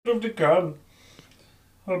of the can.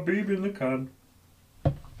 Habib in the can.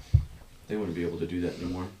 They wouldn't be able to do that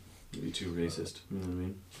anymore. It'd be too racist. You know what I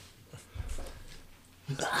mean?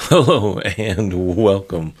 Hello and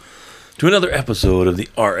welcome to another episode of the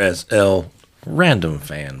RSL Random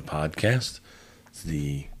Fan Podcast.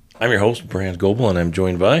 I'm your host, Brant Goebel, and I'm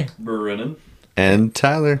joined by... Brennan. And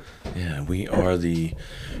Tyler. Yeah, we are the...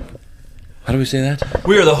 How do we say that?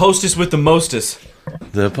 We are the hostess with the mostest.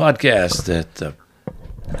 The podcast that...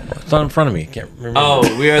 it's not in front of me. I can't remember.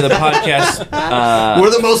 Oh, we are the podcast...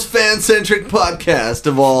 We're the most fan-centric podcast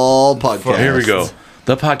of all podcasts. Here we go.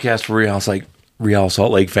 The podcast for Real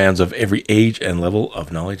Salt Lake fans of every age and level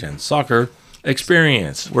of knowledge and soccer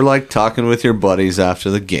experience. We're like talking with your buddies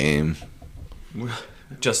after the game.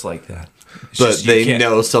 Just like that. But they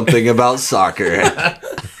know something about soccer.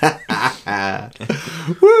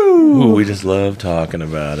 Woo! Ooh, we just love talking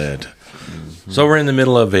about it. So we're in the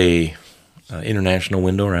middle of a international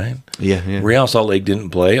window, right? Yeah. Real Salt Lake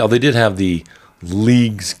didn't play. Oh, they did have the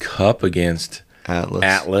League's Cup against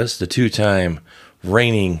Atlas, the two-time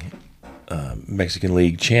reigning Mexican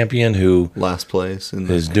League champion who last place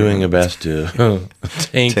is doing their best to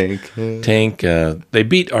tank. They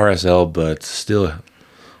beat RSL, but still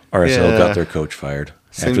RSL got their coach fired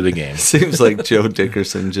after the game. Seems like Joe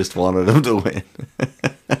Dickerson just wanted him to win.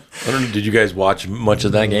 Did you guys watch much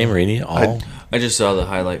of that game, or any? All? I just saw the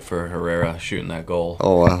highlight for Herrera shooting that goal.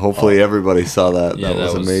 Oh, hopefully everybody saw that. Yeah,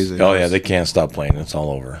 that was amazing. Oh, yeah, they can't stop playing. It's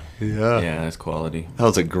all over. Yeah, that's quality. That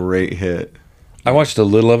was a great hit. I watched a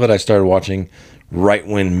little of it. I started watching right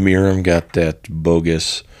when Miram got that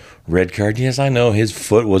bogus red card. Yes, I know his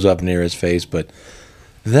foot was up near his face, but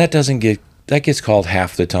that gets called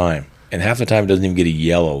half the time. And half the time it doesn't even get a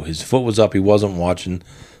yellow. His foot was up. He wasn't watching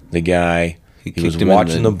the guy. He was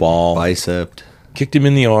watching the ball. Bicep. Kicked him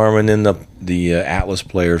in the arm, and then the Atlas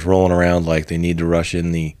players rolling around like they need to rush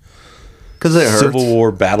in the Civil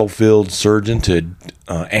War battlefield surgeon to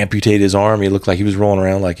amputate his arm. He looked like he was rolling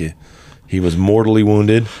around like he was mortally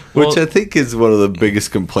wounded. Which I think is one of the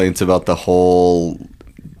biggest complaints about the whole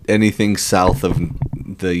anything south of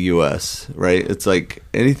the U.S., right? It's like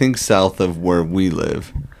anything south of where we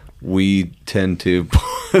live, we tend to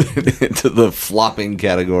put it into the flopping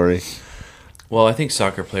category. Well, I think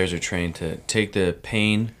soccer players are trained to take the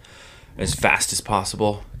pain as fast as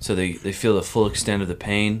possible, so they feel the full extent of the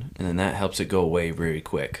pain, and then that helps it go away very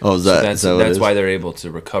quick. Oh, that's why they're able to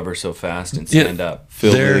recover so fast and stand up.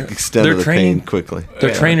 Feel the extent of the pain quickly.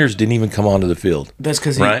 Their trainers didn't even come onto the field. That's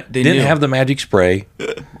because they didn't have the magic spray,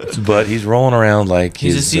 but he's rolling around like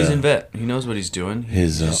he's a seasoned vet. He knows what he's doing.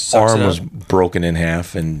 His arm was broken in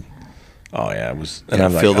half, and it was. And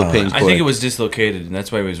I'm feel the pain. I think it was dislocated, and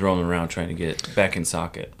that's why he was rolling around trying to get it back in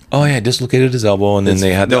socket. Oh yeah, dislocated his elbow, and then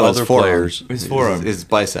they had the other players. His forearm, his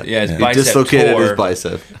bicep. Yeah, his he bicep dislocated tore. His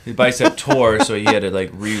bicep. His bicep tore, so he had to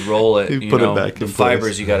re-roll it. He put it back the in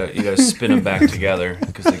fibers place. you gotta spin them back together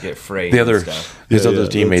because they get frayed. His other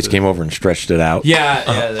teammates came over and stretched it out.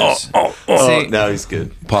 Now he's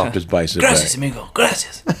good. Popped his bicep. Gracias, back. amigo.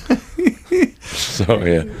 Gracias. So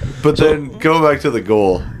yeah, but then going back to the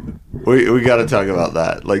goal, we got to talk about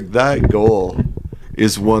that. Like that goal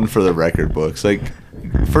is one for the record books. Like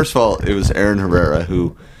first of all, it was Aaron Herrera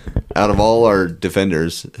who, out of all our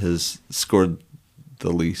defenders, has scored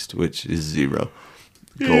the least, which is 0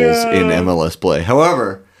 goals in MLS play.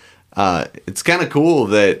 However, it's kind of cool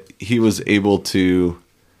that he was able to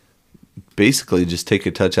basically just take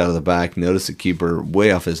a touch out of the back, notice the keeper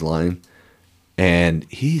way off his line, and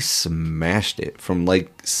he smashed it from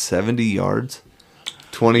 70 yards,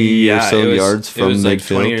 20 or so yards from midfield. It was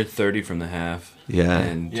 20 or 30 from the half. Yeah.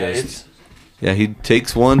 And he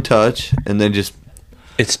takes one touch and then just...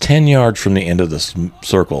 It's 10 yards from the end of the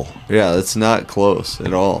circle. Yeah, it's not close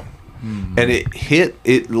at all. Mm-hmm. And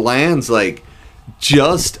it lands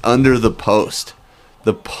just under the post.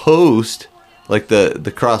 The post,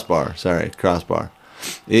 the crossbar. Sorry, crossbar.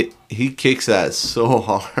 He kicks that so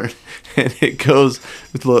hard, and it goes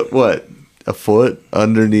a foot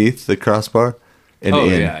underneath the crossbar and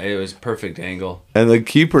in. Yeah, it was perfect angle. And the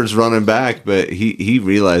keeper's running back, but he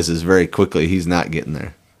realizes very quickly he's not getting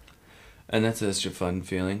there. And that's such a fun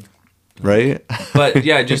feeling, right? But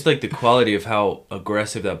yeah, just the quality of how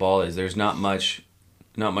aggressive that ball is. There's not much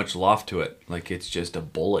loft to it. It's just a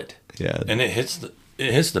bullet. Yeah, and it hits the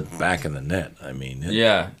back of the net. I mean,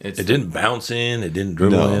 it didn't bounce in. It didn't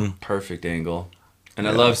dribble in. Perfect angle. And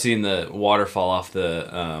I love seeing the water fall off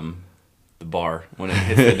the bar when it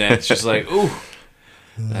hits the net. It's just ooh,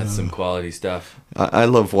 that's some quality stuff. I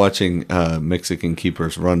love watching Mexican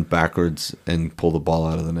keepers run backwards and pull the ball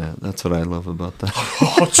out of the net. That's what I love about that.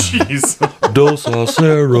 Oh, jeez.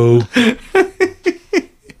 2-0.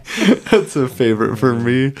 That's a favorite for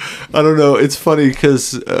me. I don't know. It's funny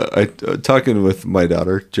because talking with my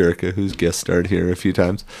daughter, Jerica, who's guest starred here a few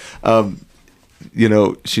times,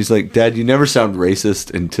 she's like, Dad, you never sound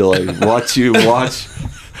racist until I watch you watch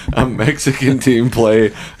a Mexican team play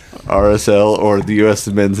RSL or the U.S.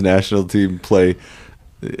 men's national team play.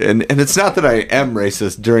 And it's not that I am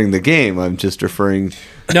racist during the game. I'm just referring.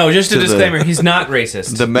 No, just a disclaimer. He's not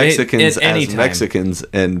racist. The Mexicans as Mexicans,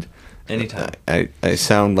 and anytime I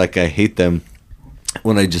sound like I hate them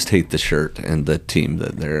when I just hate the shirt and the team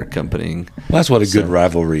that they're accompanying. Well, that's what a good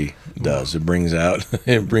rivalry does. It brings out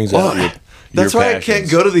your that's why passions. I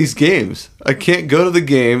can't go to these games. I can't go to the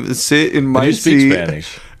game, sit in my seat,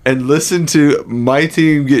 Spanish. And listen to my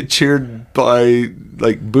team get cheered by,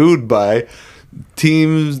 booed by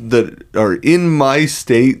teams that are in my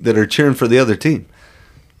state that are cheering for the other team.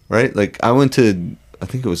 Right? Like, I went to, I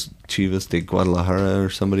think it was Chivas de Guadalajara or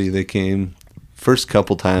somebody. They came. First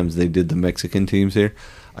couple times they did the Mexican teams here,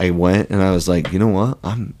 I went and I was like, you know what?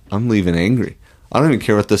 I'm leaving angry. I don't even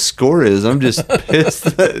care what the score is. I'm just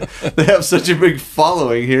pissed that they have such a big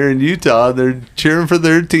following here in Utah. They're cheering for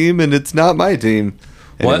their team, and it's not my team.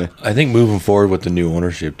 Anyway. Well, I think moving forward with the new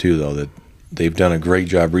ownership, too, though, that they've done a great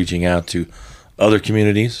job reaching out to other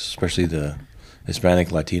communities, especially the Hispanic,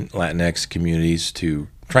 Latinx communities, to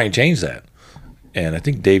try and change that. And I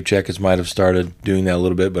think Dave Checkis might have started doing that a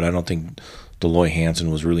little bit, but I don't think Deloy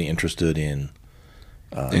Hansen was really interested in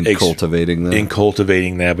cultivating that. In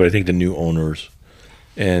cultivating that, but I think the new owners,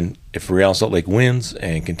 and if Real Salt Lake wins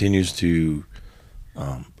and continues to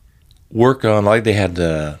work on, like they had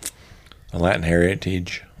the Latin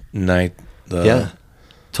Heritage Night.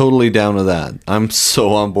 Totally down with that. I'm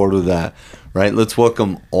so on board with that. Right? Let's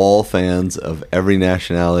welcome all fans of every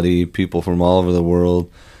nationality, people from all over the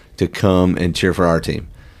world, to come and cheer for our team.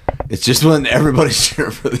 It's just when everybody's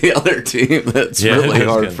cheering for the other team that's really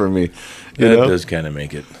hard for me. That does kind of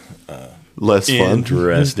make it less fun.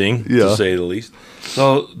 Interesting, to say the least.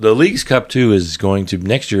 So the Leagues Cup, too,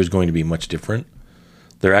 next year is going to be much different.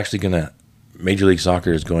 They're actually Major League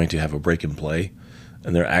Soccer is going to have a break and play,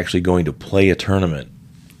 and they're actually going to play a tournament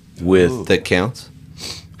with that counts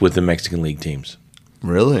with the Mexican League teams.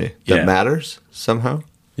 Really? That matters somehow?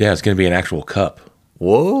 Yeah, it's going to be an actual cup.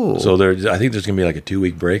 Whoa. So I think there's going to be like a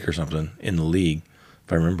 2-week break or something in the league,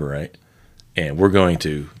 if I remember right. And they're going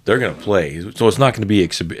to play. So it's not going to be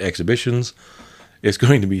exhibitions. It's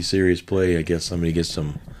going to be serious play. I guess somebody gets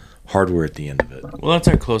some hardware at the end of it. Well, that's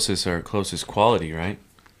our closest quality, right?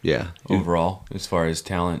 Yeah. Overall, as far as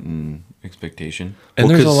talent and expectation. And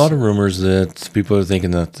there's a lot of rumors that people are thinking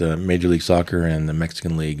that Major League Soccer and the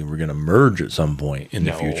Mexican League were going to merge at some point in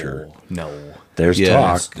the future. No. There's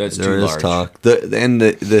talk. That's there too is large. talk.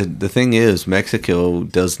 The thing is, Mexico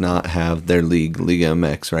does not have their league, Liga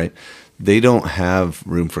MX, right? They don't have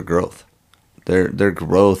room for growth. Their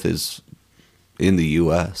growth is in the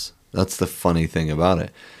U.S. That's the funny thing about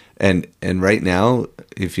it. And right now,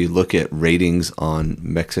 if you look at ratings on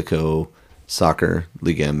Mexico soccer,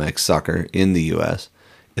 Liga MX soccer in the U.S.,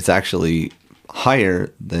 it's actually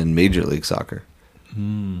higher than Major League Soccer.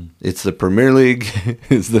 It's the Premier League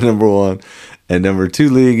is the number one, and number 2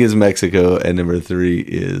 league is Mexico, and number 3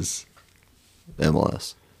 is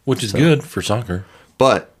MLS. Which is good for soccer.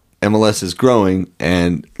 But MLS is growing,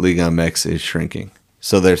 and Liga MX is shrinking.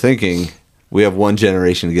 So they're thinking, we have one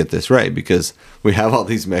generation to get this right, because we have all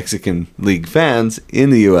these Mexican league fans in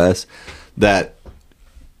the U.S. that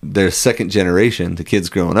their second generation, the kids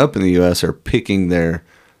growing up in the U.S., are picking their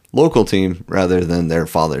local team rather than their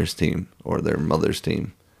father's team or their mother's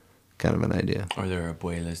team. Kind of an idea. Or their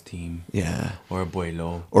abuela's team. Yeah. Or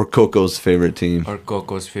abuelo. Or Coco's favorite team. Or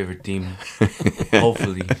Coco's favorite team.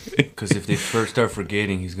 Hopefully. Because if they first start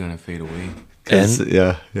forgetting, he's going to fade away.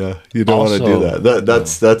 Yeah. You don't want to do that.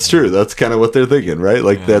 That's true. That's kind of what they're thinking, right?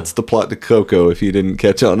 Like, that's the plot to Coco, if you didn't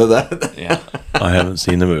catch on to that. Yeah. I haven't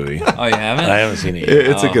seen the movie. Oh, you haven't? I haven't seen it yet.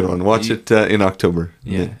 It's a good one. Watch it in October.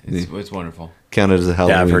 Yeah, it's wonderful. Counted as a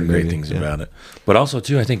Halloween. Yeah, I've heard great movie. things about it. But also,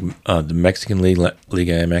 too, I think the Mexican League,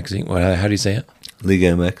 Liga MX, how do you say it? Liga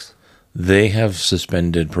MX. They have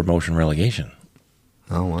suspended promotion relegation.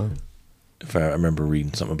 Oh, wow. If I remember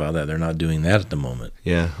reading something about that. They're not doing that at the moment.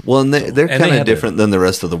 Yeah. Well, and they're kind of different than the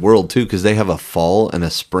rest of the world, too, because they have a fall and a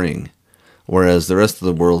spring, whereas the rest of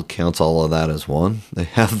the world counts all of that as one. They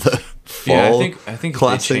have the fall I think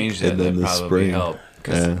classic, if they change that, and then that'd the probably spring. help.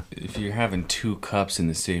 Because if you're having 2 cups in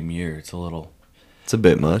the same year, it's a little... It's a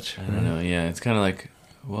bit much. I don't know. Yeah, it's kind of like,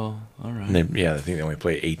 well, all right. I think they only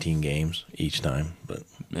play 18 games each time. But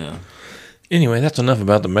Yeah. anyway, that's enough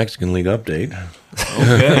about the Mexican League update.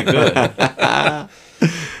 Okay, good.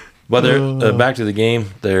 But back to the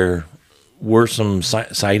game. were some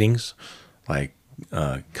sightings, like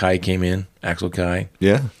Kai came in, Axel Kai,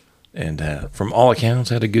 Yeah. and from all accounts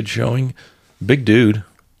had a good showing. Big dude.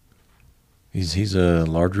 He's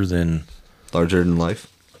larger than Life.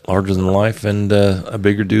 and a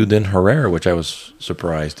bigger dude than Herrera, which I was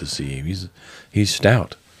surprised to see. He's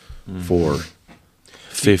stout for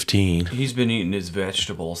 15. He's been eating his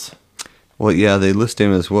vegetables. Well, yeah, they list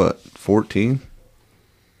him as what, 14?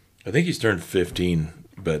 I think he's turned 15,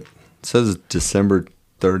 but It says December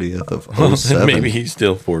 30th of 07. maybe he's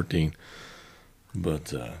still 14.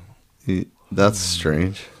 But That's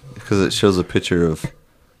strange because it shows a picture of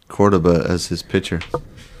Cordoba as his pitcher.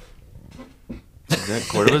 Is that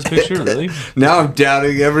Cordova's picture, really? Now I'm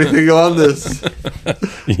doubting everything on this.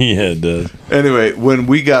 yeah, it does. Anyway, when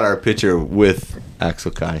we got our picture with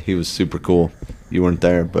Axel Kai, he was super cool. You weren't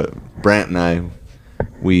there, but Brant and I,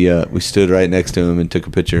 we stood right next to him and took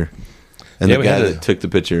a picture. And Yeah, the we guy had that took the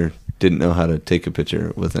picture didn't know how to take a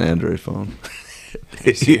picture with an Android phone.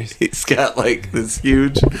 He's got like this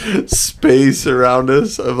huge space around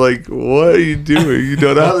us. I'm like, what are you doing? You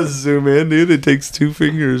don't know how to zoom in, dude. It takes 2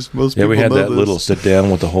 fingers. Most Yeah, people we had know that this. little sit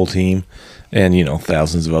down with the whole team, and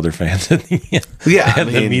thousands of other fans at the end. Yeah, I had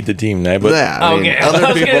to mean- meet the team night. But Yeah, I mean, Okay, I other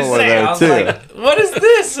was people gonna were say, there I was too. like, what is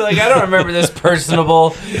this? Like, I don't remember this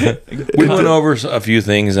personable. we went over a few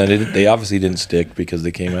things, and they obviously didn't stick because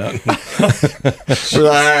they came out. We're like, all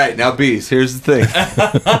right, now Beast, here's the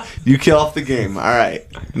thing. You kill off the game. All right.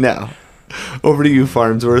 Now, over to you,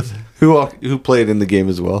 Farnsworth. Who played in the game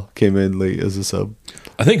as well? Came in late as a sub.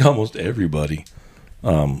 I think almost everybody.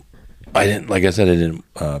 I didn't, like I said, I didn't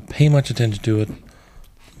pay much attention to it,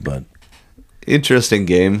 but Interesting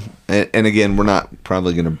game. And again, we're not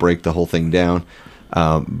probably going to break the whole thing down.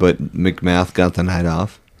 But McMath got the night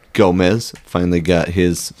off. Gomez finally got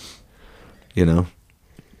his,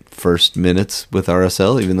 first minutes with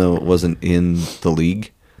RSL, even though it wasn't in the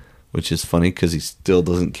league, which is funny because he still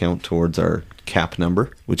doesn't count towards our cap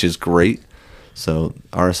number, which is great. So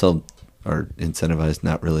RSL are incentivized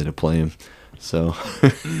not really to play him. So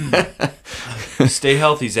Stay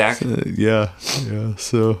healthy, Zach. yeah.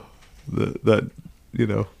 So that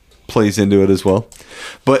plays into it as well.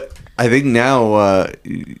 But I think now,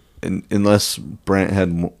 unless Brant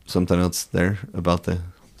had something else there about the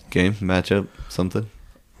game matchup, something.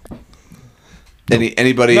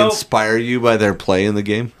 Anybody Nope. inspire you by their play in the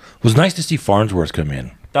game? it was nice to see Farnsworth come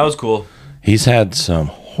in. That was cool. He's had some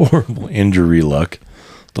horrible injury luck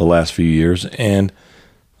the last few years, and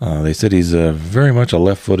they said he's very much a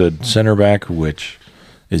left-footed center back, which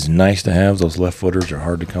is nice to have. Those left-footers are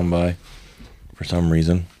hard to come by for some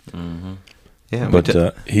reason. Yeah, But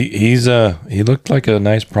he looked like a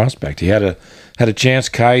nice prospect. He had a chance.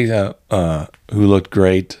 Kai, who looked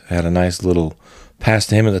great, had a nice little pass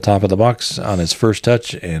to him at the top of the box on his first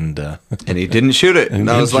touch, and he didn't shoot it. And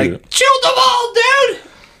I didn't was shoot like, it. shoot the ball, dude!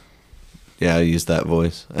 Yeah, I use that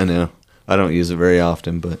voice. I know. I don't use it very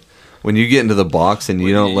often, but when you get into the box and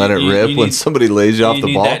you don't let it rip you when need- somebody lays you off You the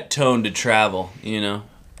need ball. that tone to travel,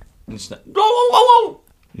 It's not, whoa, whoa, whoa, whoa.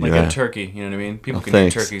 Like Yeah. a turkey, you know what I mean? People Oh, can hear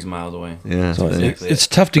thanks. turkeys miles away. Yeah, so thanks. it's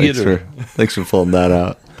tough to Thanks get a, thanks for pulling that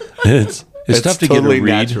out. it's tough to totally get a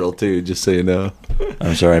read. natural too, just so you know.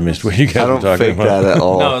 I'm sorry, I missed what you guys I were don't talking fake about. that at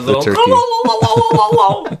all. No, it's a the little. turkey. Whoa, whoa, whoa, whoa, whoa,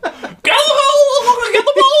 whoa, whoa. Get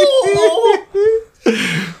the ball!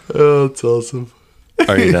 Oh, it's awesome.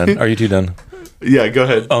 Are you done? Are you two done? Yeah, go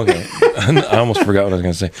ahead. Okay. I almost forgot what I was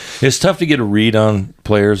going to say. It's tough to get a read on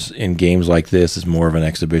players in games like this. It's more of an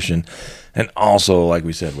exhibition. And also, like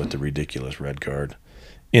we said, with the ridiculous red card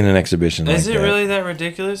in an exhibition Is like it that. really that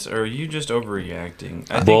ridiculous, or are you just overreacting?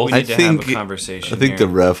 I think Both. we need to have a conversation. I think here.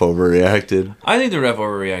 the ref overreacted. I think the ref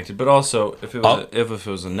overreacted, but also if it was if it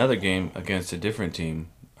was another game against a different team,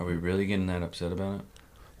 are we really getting that upset about it?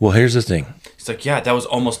 Well, here's the thing. It's like, yeah, that was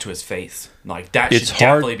almost to his face. Like that It's should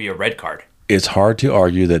hard- definitely be a red card. It's hard to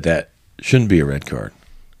argue that shouldn't be a red card,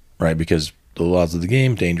 right? Because the laws of the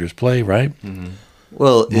game, dangerous play, right?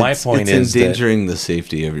 Well, My it's point is that- endangering the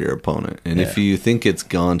safety of your opponent. And if Yeah. you think it's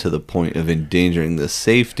gone to the point of endangering the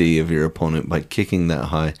safety of your opponent by kicking that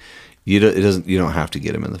high, you don't have to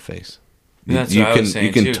get him in the face. You, That's you what I can was saying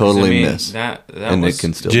you can too, 'cause, totally I mean, miss, that and was it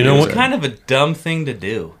can still. Do you be know a what- red. kind of a dumb thing to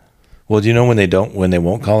do. Well, do you know when they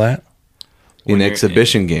won't call that? in when you're-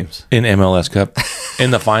 exhibition games? In MLS Cup,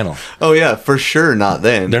 in the final. Oh yeah, for sure. Not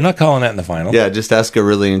then. They're not calling that in the final. Yeah, just ask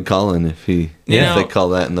Aurelian Collin if You if they know- call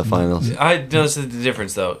that in the finals. I noticed the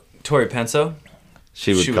difference though. Tori Penso,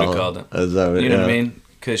 She would she call would've called it. Is that what- you know what I yeah. mean?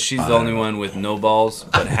 Because she's the only one with no balls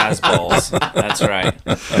but has balls. That's right.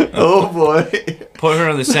 Oh boy. Put her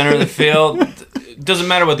in the center of the field. doesn't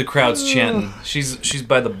matter what the crowd's chanting. She's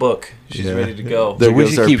by the book. She's ready to go. There we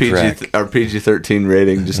goes should our keep track. Our PG-13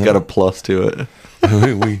 rating. Just got a plus to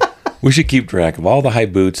it. we should keep track of all the high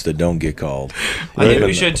boots that don't get called. I think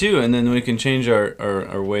we should too, and then we can change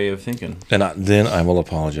our way of thinking. And then I will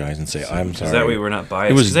apologize and say I'm sorry. That way we're not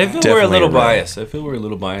biased. It was I feel we're a little definitely biased. I feel we're a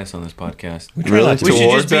little biased on this podcast. Really? We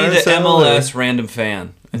should just be the RSL, MLS random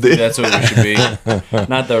fan. I think that's what we should be,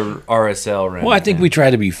 not the RSL random. Well, I think fan. we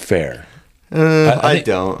try to be fair. I think-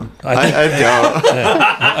 don't. I I don't.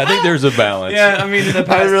 I think there's a balance. Yeah, I mean, in the I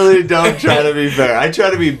past, really don't try to be fair. I try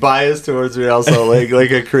to be biased towards Real Salt Lake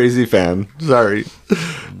like a crazy fan. Sorry.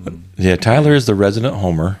 Yeah, Tyler is the resident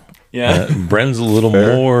homer. yeah, Bren's a little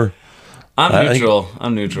more I'm I think- neutral.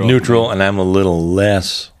 I'm neutral. neutral, and I'm a little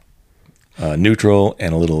less neutral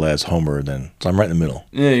and a little less homer than. So I'm right in the middle.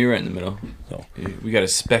 Yeah, you're right in the middle. So. We got a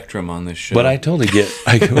spectrum on this show. But I totally get.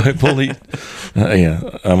 I fully. Yeah,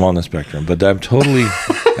 I'm on the spectrum, but I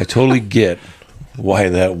totally get why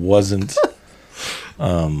that wasn't.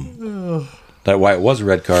 Why it was a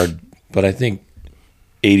red card, but I think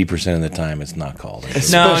 80% of the time it's not called. No,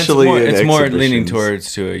 Especially in it's more leaning exhibitions.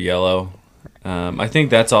 towards to a yellow. I think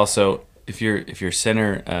that's also if your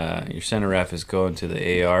center ref is going to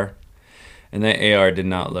the AR, and that AR did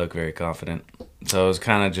not look very confident. So it was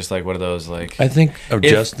kind of just like one of those like. I think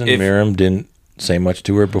Justin if- Miram didn't say much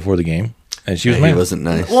to her before the game, and she was He mad. wasn't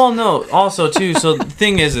nice. Well, no. Also, too. So the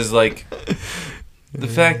thing is like the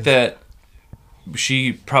fact that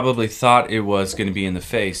she probably thought it was going to be in the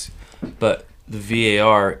face, but the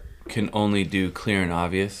VAR can only do clear and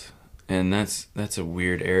obvious, and that's a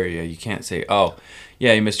weird area. You can't say, "Oh,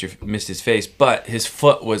 yeah, he missed his face," but his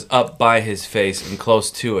foot was up by his face and close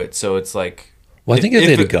to it, so it's like. Well, I think if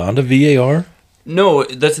they'd have gone to VAR, No,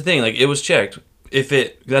 that's the thing. Like it was checked.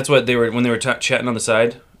 That's what they were when they were chatting on the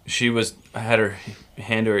side. She had her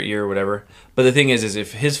hand to her ear or whatever. But the thing is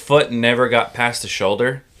if his foot never got past the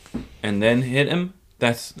shoulder, and then hit him,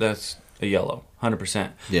 that's a yellow, 100%.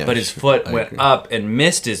 Yeah, but his foot I went agree. up and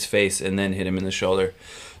missed his face, and then hit him in the shoulder.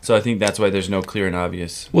 So I think that's why there's no clear and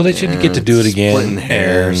obvious. well, they should get to do it again. Splitting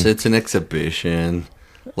hairs. and- It's an exhibition.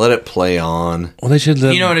 Let it play on. well, they should.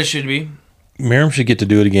 You know what it should be? Miram should get to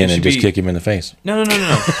do it again It and should just be- kick him in the face. No.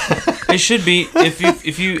 It should be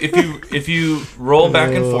if you roll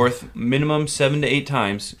back and forth minimum 7 to 8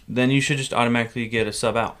 times, then you should just automatically get a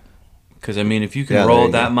sub out. Because I mean, if you can Yeah, there roll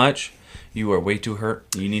you that go. much, you are way too hurt.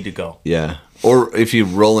 You need to go. Yeah. Or if you're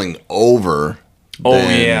rolling over. Oh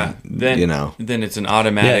then, yeah, then you know. then it's an Yeah,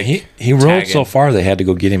 automatic. he rolled tagging. so far they had to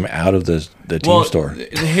go get him out of the team store.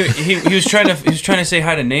 He was trying to say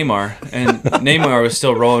hi to Neymar, and Neymar was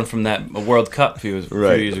still rolling from that World Cup a few years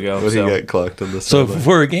ago. When So. he got clocked on the So sideline.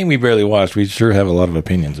 for a game we barely watched, we sure have a lot of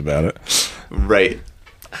opinions about it. Right.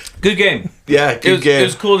 Good game. Yeah, good game. It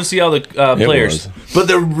was cool to see all the It players. was. But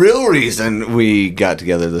the real reason we got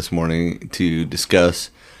together this morning to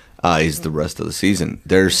discuss is the rest of the season.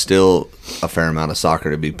 There's still a fair amount of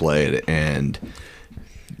soccer to be played, and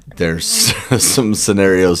there's some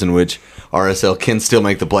scenarios in which RSL can still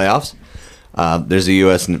make the playoffs. There's a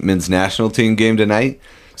U.S. men's national team game tonight.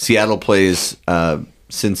 Seattle plays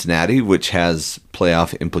Cincinnati, which has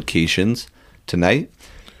playoff implications tonight.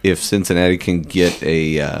 If Cincinnati can get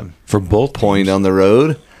a For both point teams. on the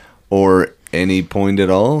road or any point at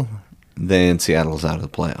all, then Seattle's out of the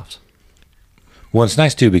playoffs. Well, it's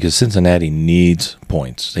nice too because Cincinnati needs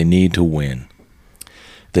points. They need to win.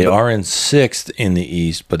 They are in 6th in the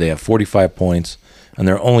East, but they have 45 points, and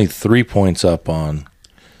they're only 3 points up on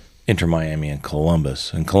Inter Miami and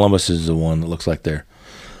Columbus. And Columbus is the one that looks like they're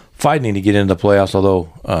fighting to get into the playoffs, although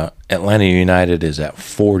Atlanta United is at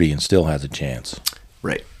 40 and still has a chance.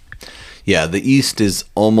 Right. Yeah, the East is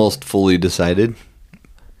almost fully decided.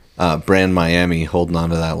 Brand Miami holding on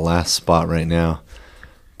to that last spot right now,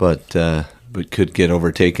 but could get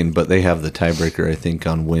overtaken. But they have the tiebreaker, I think,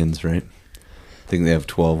 on wins, right? I think they have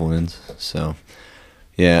 12 wins. So,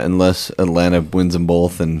 yeah, unless Atlanta wins them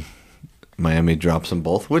both and Miami drops them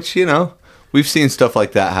both, which, you know, we've seen stuff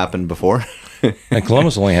like that happen before. And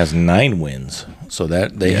Columbus only has 9 wins, so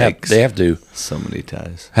that they Yikes. have to So many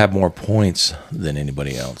ties. have more points than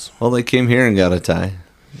anybody else. Well, they came here and got a tie.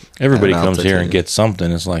 Everybody At comes here and altitude. gets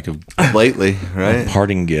something. It's like a Lately, right?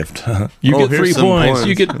 parting gift. You Oh, get here's 3 some points.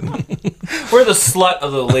 You points. get We're the slut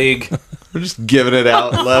of the league. We're just giving it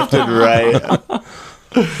out left and right.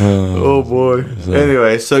 Oh boy.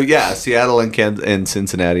 Anyway, so yeah, Seattle and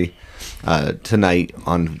Cincinnati tonight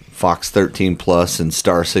on Fox 13 Plus and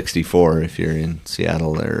Star 64 if you're in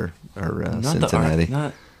Seattle or Cincinnati.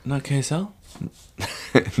 Not KSL. No.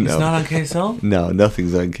 It's not on KSL. No,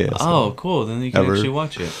 nothing's on KSL. Oh, cool. Then you can Ever. actually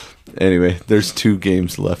watch it. Anyway, there's 2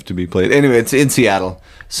 games left to be played. Anyway, it's in Seattle.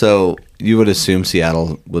 So you would assume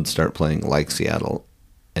Seattle would start playing like Seattle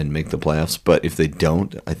and make the playoffs. But if they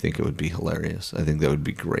don't, I think it would be hilarious. I think that would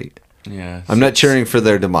be great. Yeah. I'm not cheering for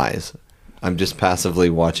their demise. I'm just passively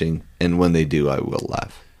watching. And when they do, I will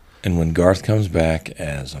laugh. And when Garth comes back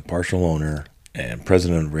as a partial owner and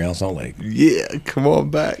president of Real Salt Lake. Yeah, come on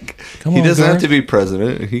back. Come he on, doesn't have Garth. to be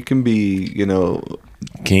president. He can be,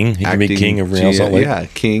 King. He can be acting king of Real Salt Lake. Yeah,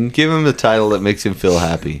 king. Give him the title that makes him feel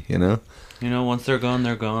happy, Once they're gone,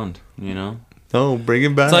 they're gone. No, bring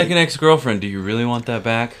him back. It's like an ex-girlfriend. Do you really want that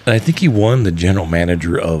back? And I think he won the general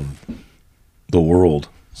manager of the world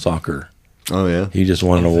soccer. Oh, yeah. He just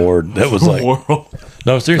won an award that was like,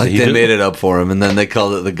 no, seriously. Like they made it up for him, and then they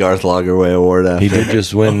called it the Garth Lagerway Award after. He did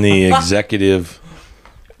just win the executive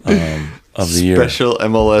of the year. Special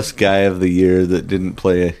MLS guy of the year that didn't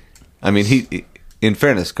play. I mean, he. In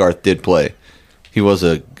fairness, Garth did play. He was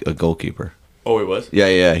a goalkeeper. Oh, he was?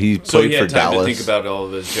 Yeah. He played So he had for time Dallas. to think about all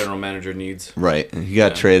of his general manager needs. Right. He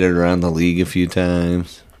got traded around the league a few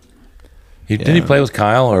times. Did he play with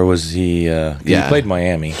Kyle, or was he... He played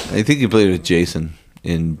Miami. I think he played with Jason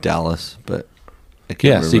in Dallas, but I can't Yeah,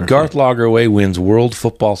 remember. see, Garth Lagerway wins World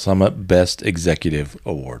Football Summit Best Executive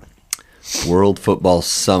Award. World Football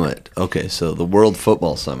Summit. Okay, so the World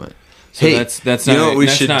Football Summit. So Hey, that's you not, know what we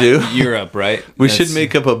that's should not do? Europe, right? We That's- should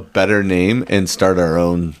make up a better name and start our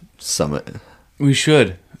own summit. We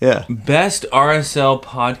should. Yeah. Best RSL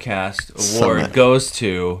podcast award Summit. goes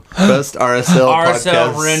to Best RSL RSL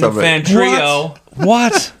podcast Ren summit. Fan Trio.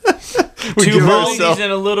 What? We 2 give baldies ourselves-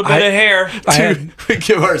 and a little bit of hair. We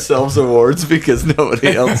give ourselves awards because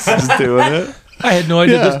nobody else is doing it. I had no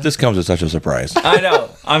idea Yeah. this comes as such a surprise. I know.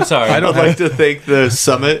 I'm sorry. I'd like to thank the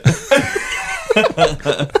summit.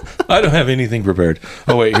 I don't have anything prepared.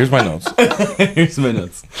 Oh, wait, here's my notes. Here's my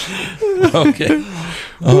notes. Okay.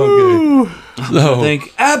 Okay. So,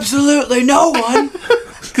 Thank absolutely no one.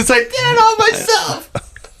 Because I did it all myself.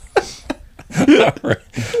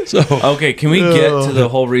 so Okay, can we get to the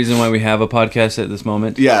whole reason why we have a podcast at this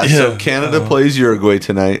moment? Yeah, so Yeah. Canada plays Uruguay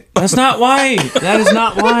tonight. That's not why. That is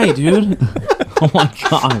not why, dude. Oh my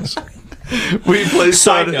gosh. We play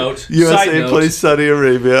Side Saudi- note. USA Side note. plays Saudi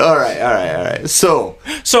Arabia. All right. So,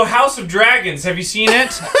 So, House of Dragons, have you seen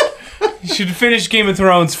it? You should finish Game of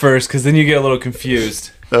Thrones first, because then you get a little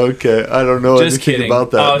confused. okay, I don't know Just anything kidding.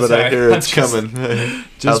 about that, Oh, but sorry. I hear it's Just- coming.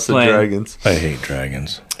 just House playing. of Dragons. I hate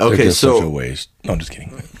dragons. Okay, They're just so- such a waste. No, I'm just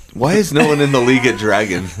kidding. Why is no one in the league a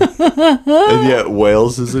dragon? And yet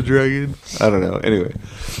Wales is a dragon? I don't know. Anyway,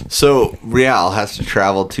 so Real has to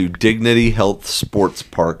travel to Dignity Health Sports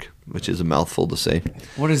Park, which is a mouthful to say.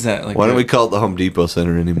 What is that? Like Why don't a- we call it the Home Depot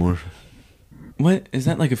Center anymore? What? Is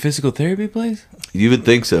that like a physical therapy place? You would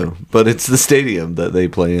think so, but it's the stadium that they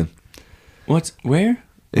play in. What's where?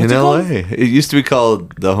 In What's it LA. called? It used to be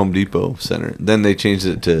called the Home Depot Center. Then they changed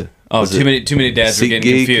it to Oh, was too it many dads were getting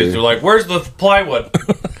SeatGeek confused. or- They're like, "Where's the plywood?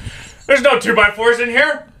 There's no 2x4s in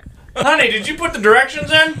here, honey. Did you put the directions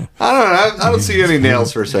in?" I don't know. I don't see any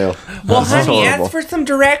nails for sale. Well, This is honey, horrible. ask for some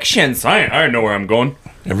directions. I know where I'm going.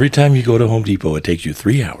 Every time you go to Home Depot, it takes you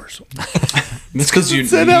 3 hours. It's because you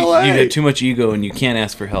it's in LA. you had too much ego and you can't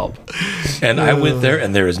ask for help. And I went there,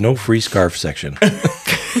 and there is no free scarf section.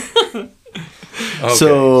 Okay.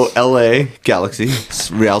 So LA Galaxy,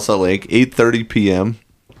 Real Salt Lake, 8:30 p.m.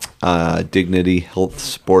 Dignity Health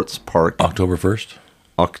Sports Park, October 1st,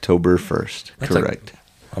 October 1st. That's like- Correct.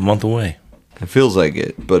 a month away. It feels like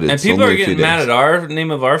it, but it's And people only are a few getting mad days. at our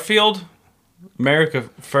name of our field, America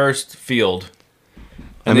First Field,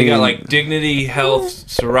 and I they got mean- like Dignity Health,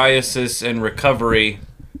 Psoriasis, and Recovery.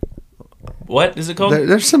 What is it called?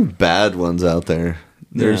 There's some bad ones out there.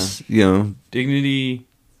 There's Dignity.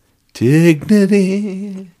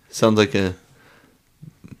 Dignity. Sounds like a.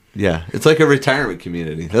 Yeah, it's like a retirement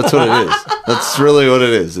community. That's what it is. That's really what it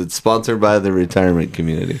is. It's sponsored by the retirement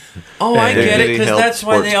community. Oh, I get it, Dignity because Health that's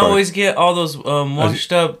why they Sports Park. always get all those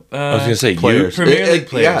washed up. I was going to say, Players. Premier League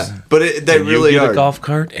players. Yeah, but they you really get are. a golf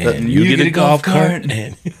cart, and you get a golf cart.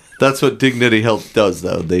 And That's what Dignity Health does,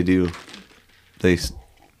 though. They do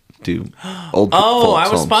old Oh, folks' I was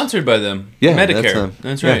homes. sponsored by them. Yeah, Medicare. that's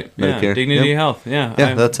That's right. yeah, Yeah, Medicare. Dignity Yep. Health. Yeah,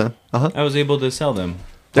 Yeah, that's him. I was able to sell them.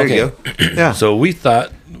 There Okay. you go. Yeah. So we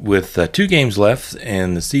thought with 2 games left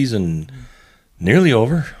and the season nearly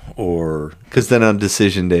over, or Because then on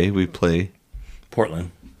decision day, we play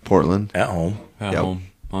Portland Portland, at home At Yep. home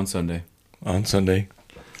on Sunday. on Sunday.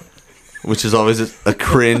 which is always a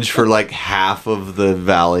cringe for like half of the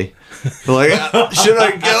valley. Like, should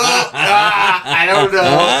I go? I don't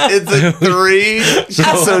know. It's a 3.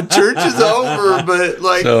 So church is over, but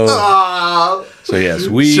like, So- So yes,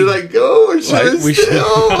 Should I go or should I we stay should-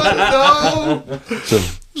 home? I don't know.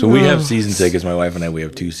 So we have season tickets. My wife and I, we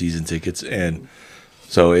have 2 season tickets, and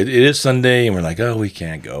so it is Sunday, and we're like, oh, we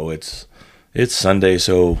can't go. It's Sunday,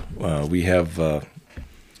 so we have a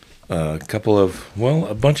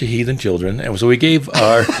bunch of heathen children, and so we gave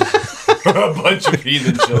our A bunch of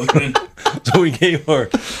heathen children. so we gave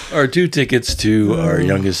our 2 tickets to our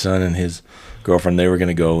youngest son and his girlfriend. They were going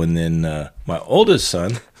to go, and then my oldest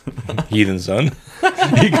son, heathen son,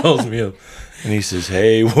 he calls me up. And he says,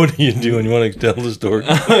 hey, what are you doing? You want to tell the story?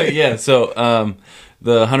 Yeah, so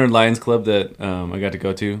the 100 Lions Club that I got to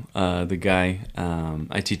go to, the guy,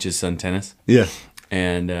 I teach his son tennis. Yeah.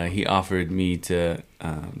 And he offered me to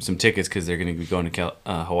some tickets because they're going to be going to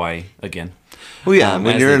Hawaii again. Well, yeah,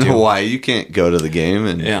 when as you're they in do. Hawaii, you can't go to the game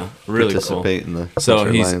and really participate cool. in the So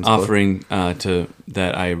Country he's Lions Club. offering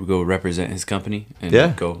that I go represent his company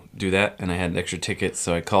and go do that. And I had an extra ticket,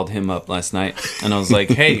 so I called him up last night and I was like,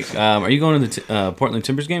 "Hey, are you going to the Portland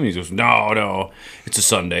Timbers game?" And he goes, "No, it's a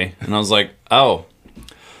Sunday." And I was like, "Oh,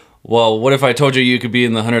 well, what if I told you could be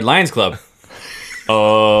in the 100 Lions Club?"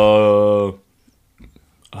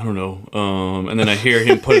 I don't know. And then I hear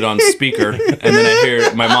him put it on speaker, and then I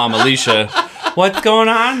hear my mom Alicia, "What's going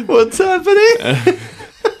on?" What's happening?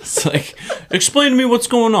 It's like, explain to me what's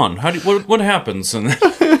going on. What happens? And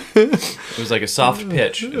it was like a soft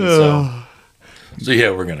pitch. And So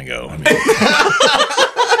yeah, we're gonna go. I mean,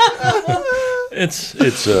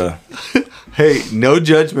 it's Hey, no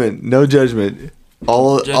judgment. No judgment.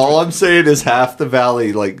 All I'm saying is half the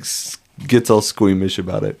valley gets all squeamish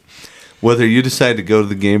about it. Whether you decide to go to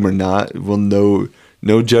the game or not, no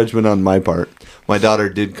judgment on my part. My daughter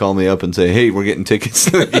did call me up and say, "Hey, we're getting tickets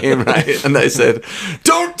to the game, right?" And I said,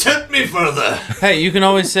 "Don't tempt me further." hey, you can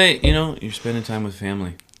always say, you're spending time with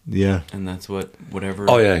family, Yeah. and that's whatever.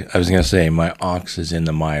 oh yeah, I was gonna say my ox is in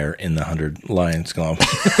the mire in the 100 Lions Club.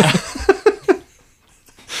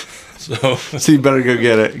 So you better go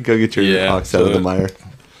get it. Go get your ox out of the mire.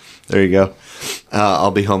 There you go.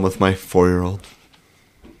 I'll be home with my 4-year-old.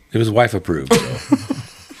 It was wife approved. So.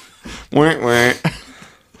 Wah, wah.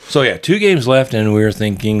 So yeah, 2 games left, and we were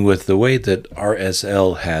thinking with the way that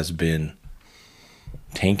RSL has been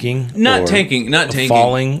tanking, Not or tanking,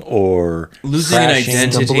 falling, or Losing an crashing,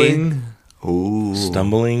 identity.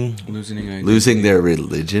 stumbling, Losing their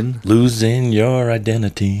religion. losing your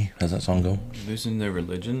identity. How's that song go? Losing their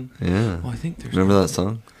religion. Yeah. Well, I think there's. Remember that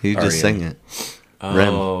song? He just REM. sang it.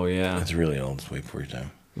 Oh yeah. It's really old. It's way before your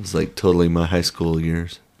time. It was like totally my high school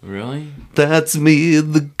years. Really? That's me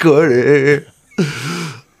in the corner.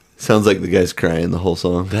 Sounds like the guy's crying the whole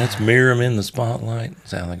song. That's Miriam in the spotlight.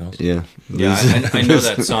 Is that how that goes? Yeah. Yeah, I know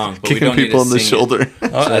that song, but we Kicking don't need people to in the sing it. shoulder. So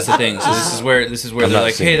that's the thing. So this is where I'm they're not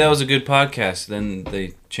like, singing "Hey, that it. was a good podcast." Then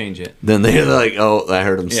they change it. Then they're like, "Oh, I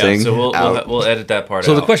heard him Yeah. sing." So out. we'll edit that part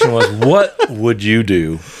So out. the question was, what would you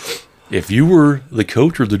do if you were the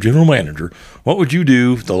coach or the general manager? What would you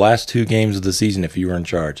do the last 2 games of the season if you were in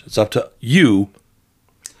charge? It's up to you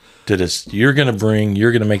to this. You're going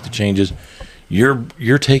to make the changes.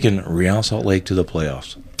 You're taking Real Salt Lake to the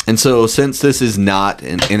playoffs. And so, since this is not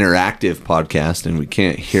an interactive podcast and we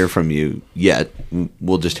can't hear from you yet,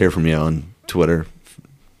 we'll just hear from you on Twitter,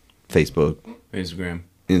 Facebook,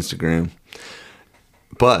 Instagram.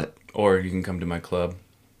 But Or you can come to my club,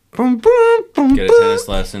 boom, boom, boom, get a tennis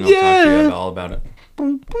lesson. I'll talk to you all about it.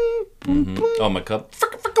 boom, Oh, my cup.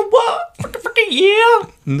 Frickin' what? Frickin' yeah.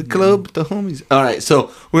 in the club with the homies. All right,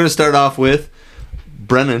 so we're gonna start off with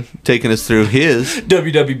Brennan taking us through his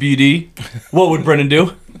WWBD. What would Brennan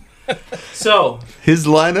do? So,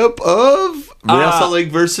 lineup of Real Salt Lake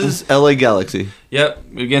versus LA Galaxy. yep,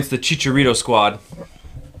 against the Chicharito squad.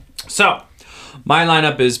 So, my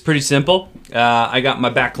lineup is pretty simple. I got my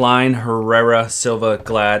back line, Herrera, Silva,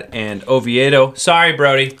 Glad, and Oviedo. Sorry,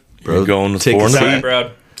 Brody. You're going with take 4 a and seat.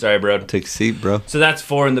 9. Sorry, Brody. Take a seat, bro. So that's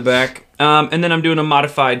 4 in the back. And then I'm doing a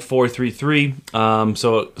modified 4-3-3.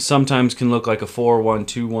 So it sometimes can look like a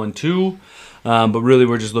 4-1-2-1-2. But really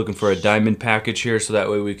we're just looking for a diamond package here, so that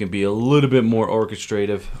way we can be a little bit more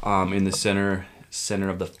orchestrative in the center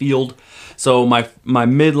of the field. So my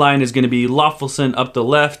midline is going to be Loffelson up the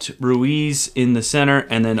left, Ruiz in the center,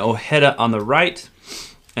 and then Ojeda on the right.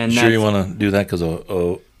 And Sure that's, you want to do that? Because,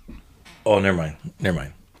 never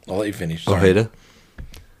mind. I'll let you finish. Sorry. Ojeda.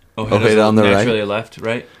 Ojeda's Ojeda on the right. naturally left,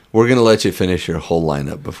 right? We're gonna let you finish your whole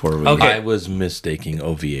lineup before we. Okay. I was mistaking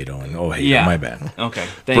Oviedo and Ojeda. Yeah. My bad. Okay.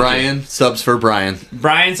 Thank you. Brian subs for Brian.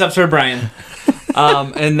 Brian subs for Brian.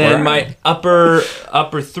 And then my upper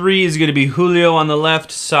 3 is going to be Julio on the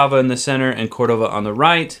left, Sava in the center, and Cordova on the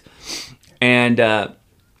right. And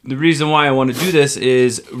the reason why I want to do this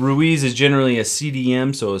is Ruiz is generally a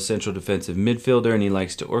CDM, so a central defensive midfielder, and he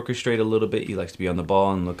likes to orchestrate a little bit. He likes to be on the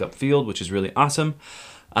ball and look upfield, which is really awesome.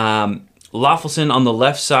 Loffelson on the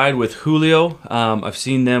left side with Julio. I've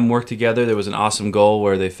seen them work together. There was an awesome goal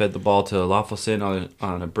where they fed the ball to Loffelson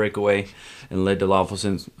on a breakaway and led to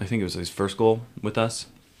Loffelson. I think it was his first goal with us.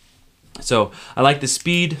 So I like the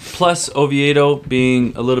speed, plus Oviedo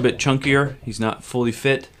being a little bit chunkier. He's not fully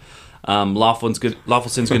fit.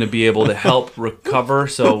 Loffelson's going to be able to help recover.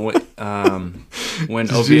 So when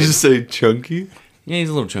Did you just say chunky? Yeah, he's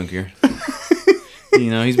a little chunkier.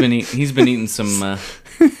 He's been eating some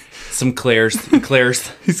Claire's.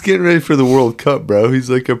 He's getting ready for the World Cup, bro. He's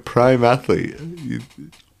like a prime athlete.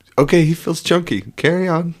 Okay, he feels chunky. Carry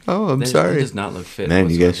on. Oh, I'm sorry. He does not look fit. Man,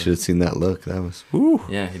 you whatsoever. guys should have seen that look. That was. Woo.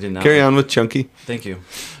 Yeah, he did not. Carry on with chunky. Thank you.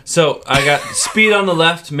 So I got speed on the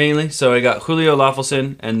left mainly. So I got Julio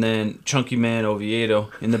Loffelson and then chunky man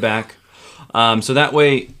Oviedo in the back. So that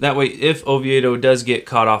way, if Oviedo does get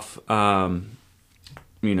caught off, coming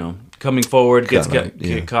forward,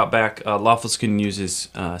 get caught back, Loffelson can use his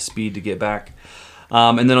speed to get back.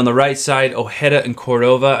 And then on the right side, Ojeda and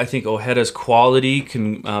Cordova. I think Ojeda's quality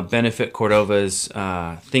can benefit Cordova's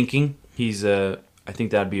thinking. I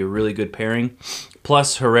think that'd be a really good pairing.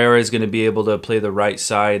 Plus, Herrera is going to be able to play the right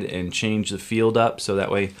side and change the field up, so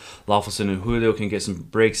that way Loffelson and Julio can get some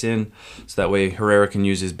breaks in. So that way Herrera can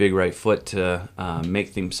use his big right foot to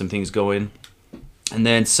make some things go in. And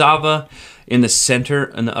then Sava in the center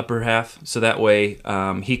in the upper half, so that way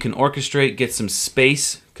he can orchestrate, get some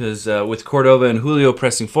space, because with Cordova and Julio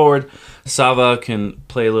pressing forward, Sava can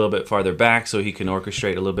play a little bit farther back, so he can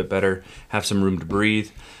orchestrate a little bit better, have some room to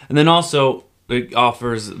breathe. And then also, it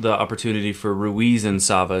offers the opportunity for Ruiz and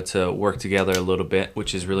Sava to work together a little bit,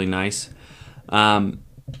 which is really nice. And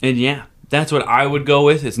yeah, that's what I would go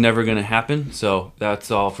with. It's never going to happen, so that's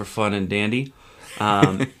all for fun and dandy.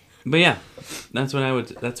 But yeah, that's what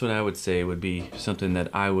I would say would be something that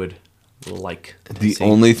I would like. The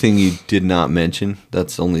only thing you did not mention,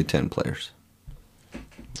 that's only 10 players.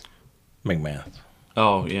 McMath.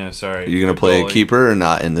 Oh yeah, sorry. Are you gonna play a keeper or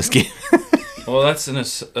not in this game? Well, that's I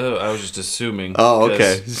was just assuming. Oh,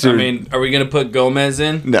 okay. I mean, are we gonna put Gomez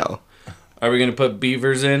in? No. Are we gonna put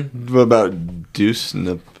Beavers in? What about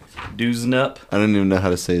Deucenup? Doozenup? I don't even know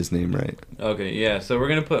how to say his name right. Okay, yeah. So we're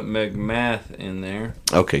gonna put McMath in there.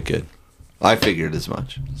 Okay, good. I figured as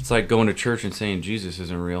much. It's like going to church and saying Jesus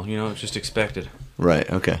isn't real. It's just expected. Right.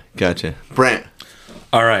 Okay. Gotcha. Brant.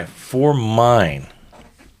 All right, for mine,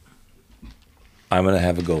 I'm going to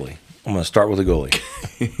have a goalie. I'm going to start with a goalie.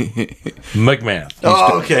 McMath.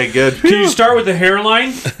 Oh, okay, good. Can you start with the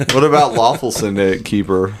hairline? What about Loffelson at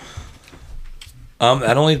keeper?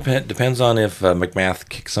 That only depends on if McMath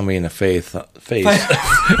kicks somebody in the face. In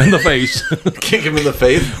the face. Kick him in the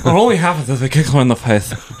face? What only happens is they kick him in the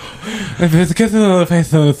face. If it's kicking in the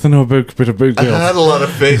face, then it's no big I deal. had a lot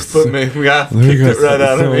of face, but McMath There you kicked go. it right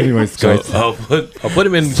out of So me. anyways, So guys, I'll put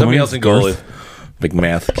him in somebody else in goal Garth. if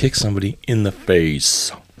McMath kicks somebody in the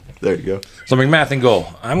face. There you go. So McMath in goal.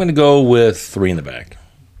 I'm going to go with 3 in the back.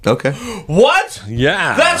 Okay. What?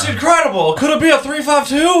 Yeah. That's incredible. Could it be a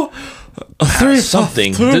 3-5-2?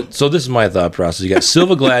 Something. So this is my thought process. You got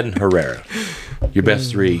Silva, and Herrera. Your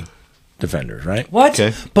best 3 defenders, right? What?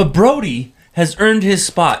 Okay. But Brody has earned his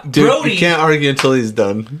spot. Dude, Brody. you can't argue until he's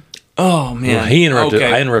done. Oh man. Well, he interrupted.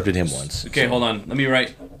 Okay. I interrupted him once. Okay, hold on. Let me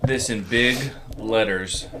write this in big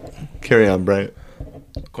letters. Carry on, Brant.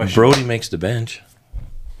 Question. Brody makes the bench.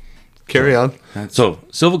 Carry on. So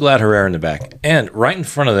Silva, Herrera in the back, and right in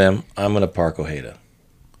front of them, I'm going to park Ojeda.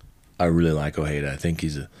 I really like Ojeda. I think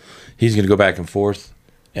he's going to go back and forth,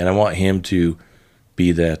 and I want him to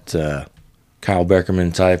be that Kyle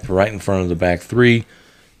Beckerman type right in front of the back 3,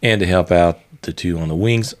 and to help out the 2 on the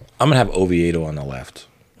wings. I'm going to have Oviedo on the left,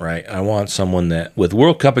 right? I want someone that with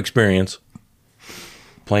World Cup experience,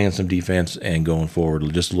 playing some defense and going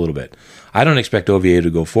forward just a little bit. I don't expect Oviedo to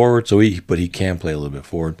go forward, but he can play a little bit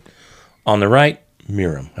forward. On the right,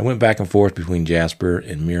 Miram. I went back and forth between Jasper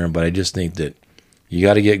and Miram, but I just think that you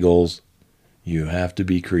got to get goals. You have to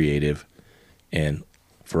be creative. And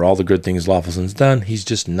for all the good things Loffelson's done, he's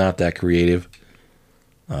just not that creative.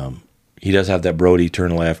 He does have that Brody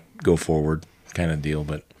turn left, go forward kind of deal.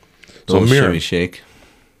 But so Little shimmy Miram. shake.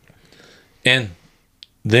 And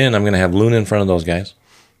then I'm going to have Luna in front of those guys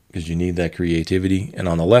because you need that creativity. And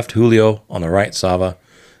on the left, Julio. On the right, Sava.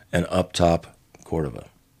 And up top, Cordova.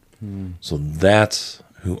 So that's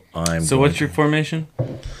who I'm So going what's to your formation?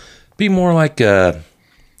 be more like be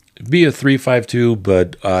a 3-5-2,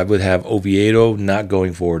 but I would have Oviedo not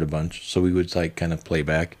going forward a bunch, so we would like kind of play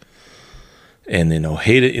back, and then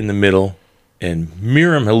Ojeda in the middle, And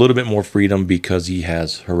Miram a little bit more freedom because he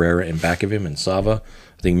has Herrera in back of him and Sava.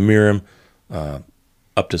 I think Miram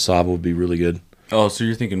up to Sava would be really good. Oh, so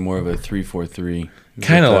you're thinking more of a 3-4-3.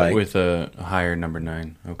 Kind of like. With a higher number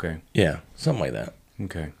 9. Okay. Yeah, something like that.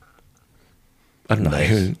 Okay. I don't know.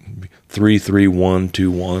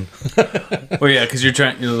 3-3-1-2-1. Well, yeah, because you're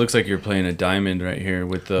trying. It looks like you're playing a diamond right here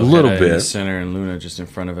with the little Ojeda in the bit. center and Luna just in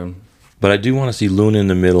front of him. But I do want to see Luna in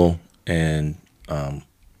the middle, and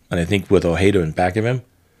I think with Ojeda in back of him,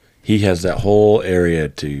 he has that whole area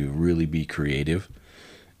to really be creative.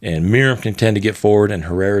 And Miram can tend to get forward, and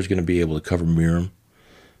Herrera is going to be able to cover Miram.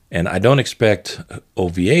 And I don't expect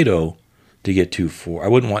Oviedo to get too forward. I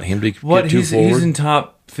wouldn't want him to get too forward. He's in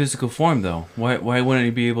top physical form, though. Why wouldn't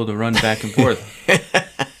he be able to run back and forth?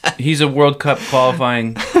 He's a World Cup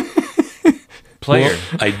qualifying player. Well,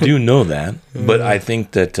 I do know that, but I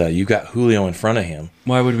think that you got Julio in front of him.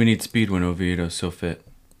 Why would we need speed when Oviedo's so fit?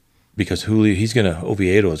 Because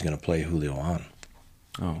Oviedo is gonna play Julio on.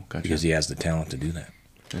 Oh, gotcha. Because he has the talent to do that.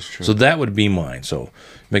 That's true. So that would be mine. So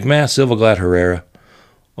McMahon, Silva, Herrera,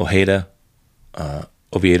 Ojeda,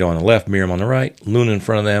 Oviedo on the left, Miram on the right, Luna in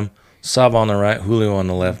front of them, Sava on the right, Julio on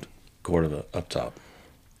the left, Cordova up top.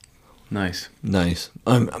 Nice.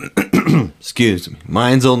 Excuse me.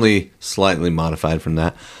 Mine's only slightly modified from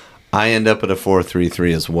that. I end up at a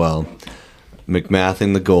 4-3-3 as well. McMath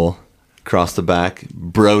in the goal, across the back.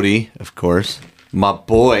 Brody, of course. My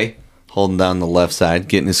boy, holding down the left side,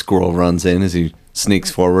 getting his squirrel runs in as he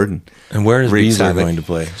sneaks forward. And where is Wreaks Beasley havoc. going to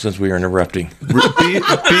play, since we are interrupting?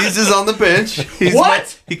 Bees is on the bench.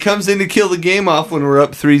 He comes in to kill the game off when we're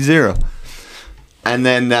up 3-0. And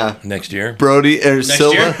then Next year? Brody or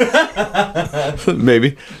Silva,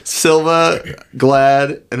 maybe Silva,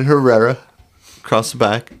 Glad, and Herrera across the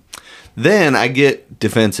back. Then I get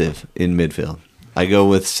defensive in midfield. I go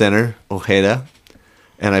with center Ojeda,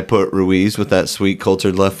 and I put Ruiz with that sweet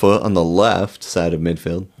cultured left foot on the left side of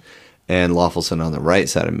midfield, and Lawfulson on the right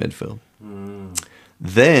side of midfield.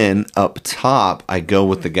 Then up top, I go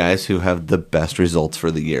with the guys who have the best results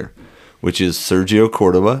for the year, which is Sergio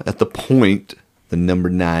Cordova at the point, the number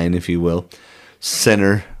 9, if you will,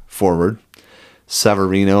 center forward,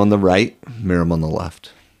 Savarino on the right, Miram on the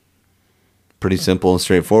left. Pretty simple and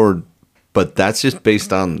straightforward, but that's just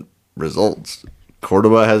based on results.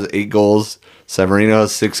 Cordova has 8 goals, Savarino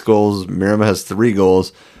has 6 goals, Miram has 3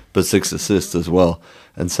 goals, but 6 assists as well,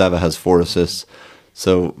 and Sava has 4 assists.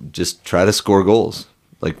 So just try to score goals.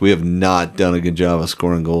 Like, we have not done a good job of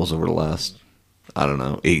scoring goals over the last,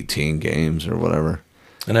 18 games or whatever.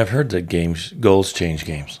 And I've heard that goals change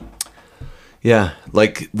games. Yeah,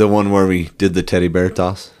 like the one where we did the teddy bear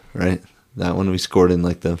toss, right? That one we scored in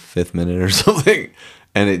like the 5th minute or something,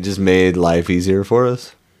 and it just made life easier for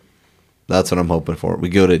us. That's what I'm hoping for. We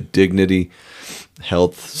go to Dignity,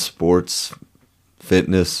 Health, Sports,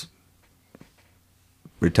 Fitness,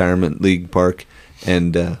 Retirement League Park,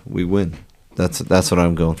 and we win. That's what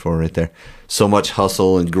I'm going for right there. So much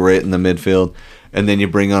hustle and grit in the midfield. And then you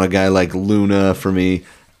bring on a guy like Luna for me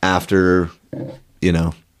after,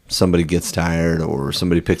 somebody gets tired or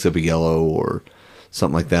somebody picks up a yellow or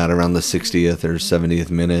something like that around the 60th or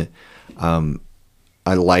 70th minute.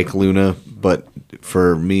 I like Luna, but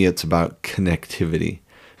for me it's about connectivity.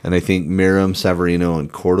 And I think Miram, Savarino,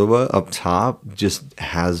 and Cordova up top just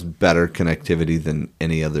has better connectivity than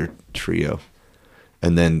any other trio.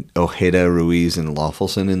 And then Ojeda, Ruiz, and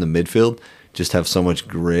Lawfulson in the midfield just have so much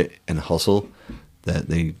grit and hustle that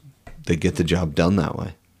they get the job done that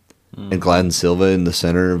way. And Glad and Silva in the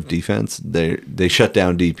center of defense, they shut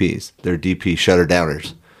down DPs. They're DP shutter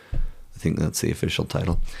downers. I think that's the official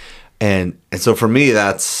title. And so for me,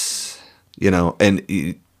 that's,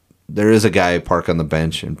 there is a guy I park on the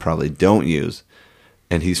bench and probably don't use,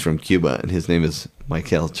 and he's from Cuba, and his name is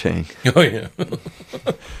Michael Chang. Oh, yeah.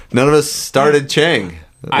 None of us started Chang.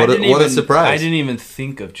 What a surprise. I didn't even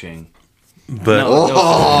think of Chang. But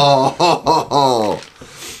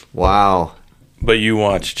Wow. But you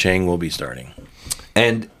watch, Chang will be starting.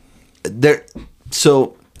 And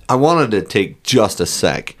so I wanted to take just a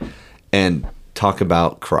sec and talk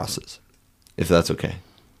about crosses, if that's okay.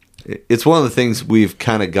 It's one of the things we've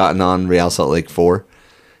kind of gotten on Real Salt Lake for,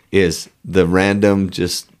 is the random,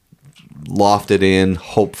 just lofted in,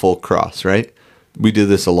 hopeful cross, right? We do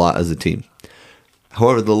this a lot as a team.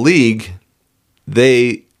 However, the league,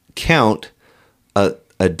 they count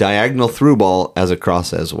a diagonal through ball as a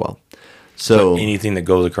cross as well. So anything that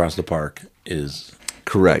goes across the park is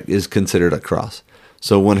correct, is considered a cross.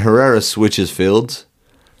 So when Herrera switches fields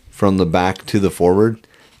from the back to the forward,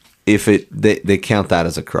 they count that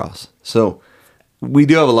as a cross. So we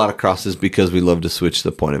do have a lot of crosses because we love to switch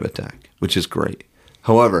the point of attack, which is great.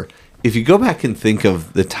 However, if you go back and think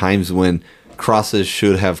of the times when crosses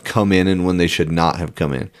should have come in and when they should not have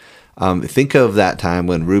come in, think of that time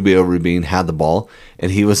when Rubin had the ball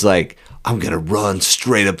and he was like, I'm going to run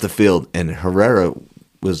straight up the field. And Herrera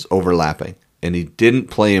was overlapping and he didn't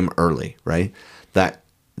play him early, right? That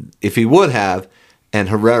if he would have, and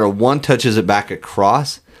Herrera one touches it back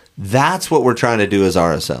across, that's what we're trying to do as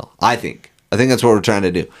RSL, I think. I think that's what we're trying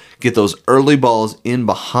to do. Get those early balls in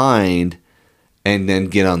behind and then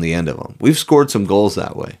get on the end of them. We've scored some goals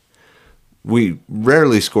that way. We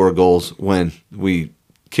rarely score goals when we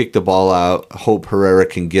kick the ball out, hope Herrera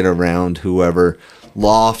can get around whoever,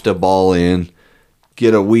 loft a ball in,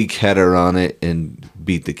 get a weak header on it, and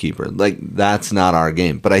beat the keeper. Like, that's not our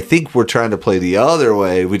game. But I think we're trying to play the other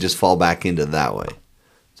way. We just fall back into that way.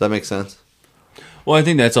 Does that make sense? Well, I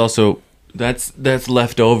think that's also that's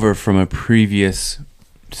left over from a previous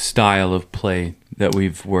style of play that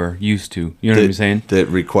we're used to. You know what I'm saying? That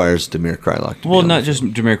requires Damir Kreilach. Well, not just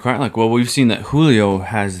Damir Kreilach. Well, we've seen that Julio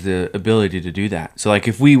has the ability to do that. So, like,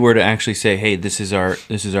 if we were to actually say, "Hey, this is our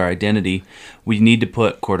identity," we need to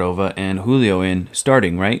put Cordova and Julio in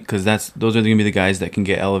starting, right? Because those are going to be the guys that can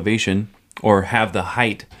get elevation or have the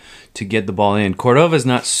height to get the ball in. Cordova's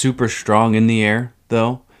not super strong in the air,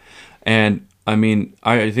 though, and I mean,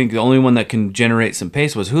 I think the only one that can generate some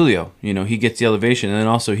pace was Julio. You know, he gets the elevation, and then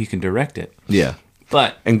also he can direct it. Yeah.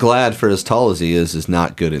 And Glad, for as tall as he is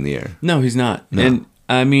not good in the air. No, he's not. No. And,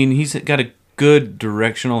 I mean, he's got a good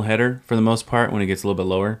directional header for the most part when it gets a little bit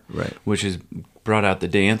lower. Right. Which has brought out the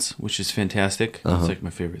dance, which is fantastic. It's like my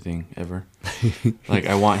favorite thing ever. Like,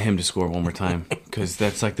 I want him to score one more time because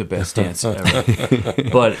that's like the best dance ever.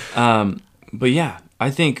 But yeah, I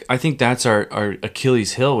think that's our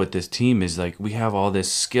Achilles heel with this team is like we have all this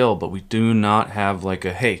skill, but we do not have like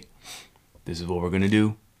a, hey, this is what we're going to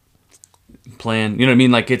do. Plan, you know what I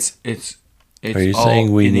mean? Like it's Are you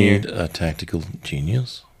saying we need a tactical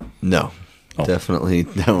genius? No, definitely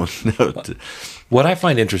no. What I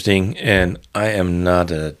find interesting, and I am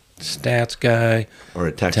not a stats guy or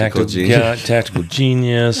a tactical genius, tactical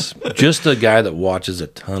genius, just a guy that watches a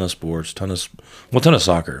ton of sports, ton of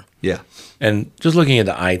soccer. Yeah, and just looking at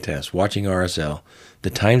the eye test, watching RSL, the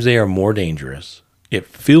times they are more dangerous, it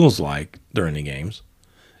feels like during the games,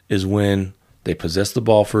 is when they possess the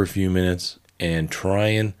ball for a few minutes and try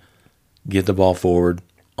and get the ball forward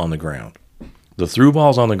on the ground. The through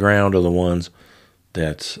balls on the ground are the ones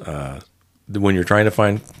that when you're trying to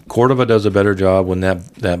find. Cordova does a better job when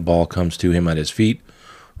that ball comes to him at his feet.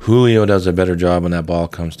 Julio does a better job when that ball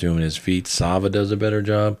comes to him at his feet. Sava does a better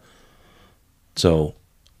job. So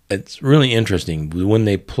it's really interesting. When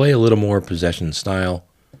they play a little more possession style,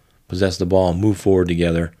 possess the ball, move forward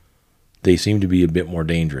together, they seem to be a bit more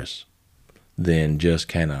dangerous than just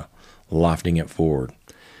kind of lofting it forward.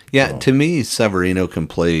 Yeah, to me, Severino can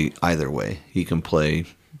play either way. He can play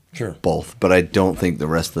both, but I don't think the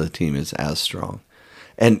rest of the team is as strong.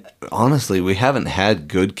 And honestly, we haven't had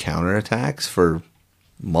good counterattacks for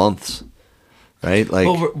months, right? Like,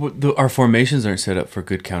 our formations aren't set up for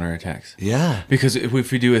good counterattacks. Yeah, because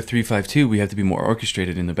if we do a 3-5-2, we have to be more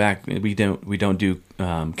orchestrated in the back. We don't do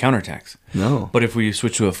counterattacks. No. But if we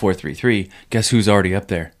switch to a 4-3-3, guess who's already up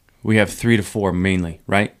there? We have 3 to 4 mainly,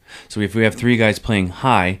 right? So if we have 3 guys playing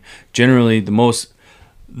high, generally the most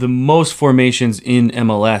formations in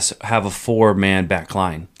MLS have a 4-man back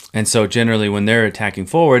line. And so generally when they're attacking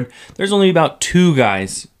forward, there's only about 2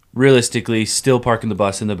 guys realistically still parking the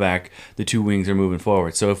bus in the back. The 2 wings are moving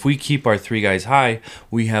forward. So if we keep our 3 guys high,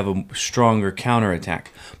 we have a stronger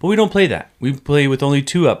counterattack. But we don't play that. We play with only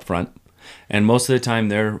 2 up front. And most of the time,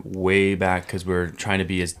 they're way back because we're trying to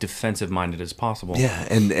be as defensive-minded as possible. Yeah,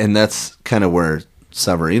 and that's kind of where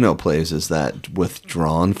Severino plays, is that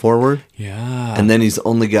withdrawn forward. Yeah. And then he's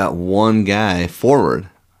only got 1 guy forward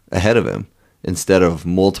ahead of him instead of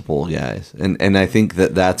multiple guys. And I think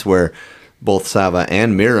that's where both Sava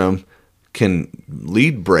and Miram can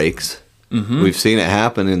lead breaks. Mm-hmm. We've seen it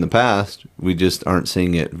happen in the past. We just aren't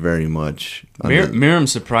seeing it very much. Miram's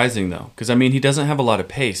surprising, though, because, I mean, he doesn't have a lot of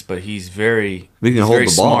pace, but he's very hold the ball.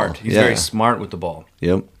 Smart. He's very smart with the ball.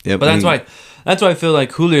 Yep. But that's why I feel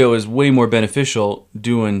like Julio is way more beneficial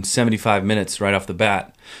doing 75 minutes right off the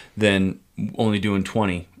bat than only doing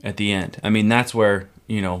 20 at the end. I mean, that's where,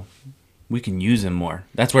 we can use him more.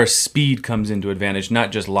 That's where speed comes into advantage,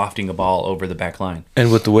 not just lofting a ball over the back line. And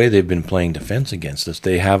with the way they've been playing defense against us,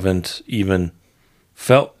 they haven't even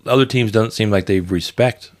felt – other teams don't seem like they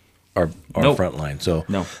respect our front line. So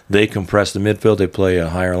they compress the midfield. They play a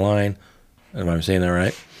higher line. Am I saying that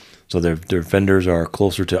right? So their defenders are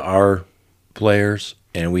closer to our players,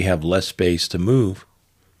 and we have less space to move.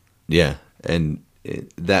 Yeah, and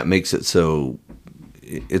that makes it so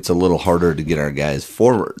it's a little harder to get our guys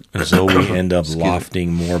forward. So we end up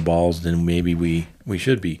lofting more balls than maybe we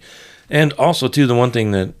should be. And also, too, the one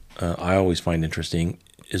thing that I always find interesting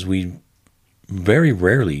is we very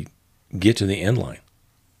rarely get to the end line,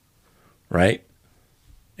 right?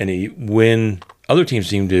 And when other teams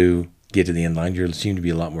seem to get to the end line, you seem to be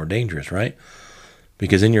a lot more dangerous, right?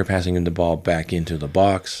 Because then you're passing the ball back into the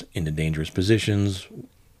box, into dangerous positions,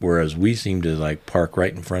 whereas we seem to like park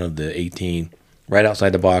right in front of the 18, right outside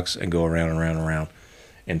the box, and go around and around and around,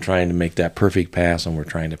 and trying to make that perfect pass, and we're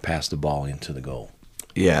trying to pass the ball into the goal.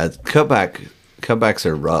 Yeah, cutbacks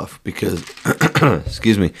are rough because,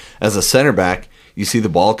 excuse me, as a center back, you see the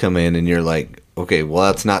ball come in and you're like, okay,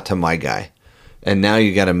 well, that's not to my guy. And now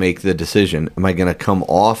you got to make the decision. Am I going to come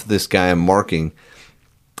off this guy I'm marking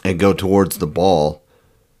and go towards the ball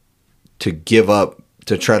to give up,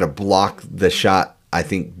 to try to block the shot I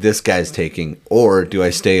think this guy's taking? Or do I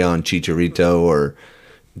stay on Chicharito or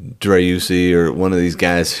Drayusi or one of these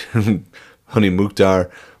guys, Honey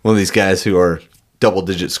Mukhtar, one of these guys who are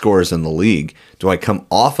double-digit scorers in the league? Do I come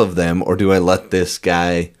off of them, or do I let this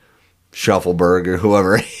guy, Shuffleberg or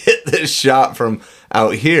whoever, hit this shot from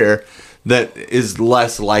out here that is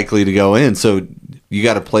less likely to go in? So you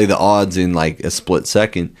got to play the odds in like a split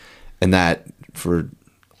second, and that for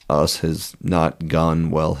us has not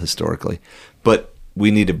gone well historically. But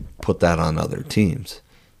we need to put that on other teams.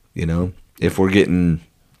 You know, if we're getting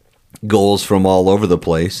goals from all over the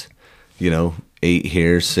place, 8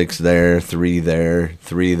 here, 6 there, 3 there,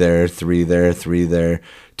 3 there, 3 there, 3 there,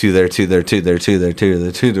 2 there, 2 there, 2 there, 2 there, 2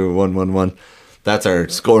 there, 2 there, 1, 1, 1. That's our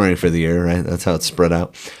scoring for the year, right? That's how it's spread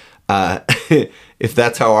out. If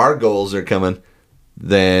that's how our goals are coming,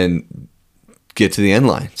 then get to the end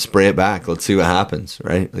line, spray it back. Let's see what happens,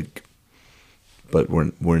 right? But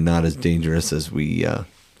we're not as dangerous as we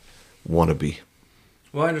want to be.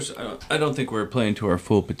 Well, I don't think we're playing to our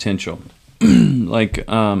full potential.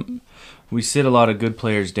 We sit a lot of good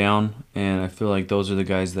players down, and I feel like those are the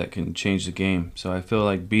guys that can change the game. So I feel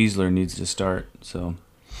like Beasler needs to start. So,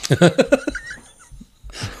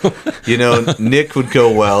 Nick would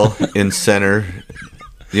go well in center.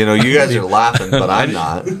 You guys are laughing, but I'm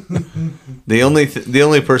not. The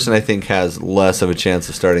only person I think has less of a chance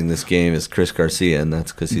of starting this game is Chris Garcia, and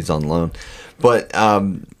that's because he's on loan. But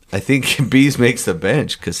I think Bees makes the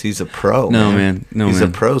bench because he's a pro. No, man. He's a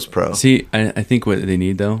pro's pro. See, I think what they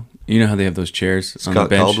need, though, you know how they have those chairs on the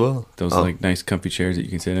bench? Caldwell? Those nice comfy chairs that you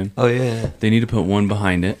can sit in? Oh, yeah. They need to put one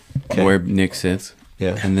behind it where Nick sits.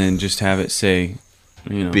 Yeah. And then just have it say,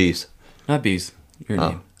 Bees. Not Bees. Your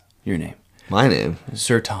name. Your name. My name?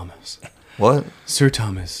 Sir Thomas. What? Sir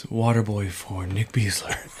Thomas, waterboy for Nick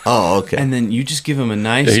Beasler. Oh, okay. And then you just give him a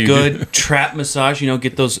nice, good trap massage.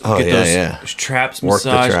 Get those traps Work the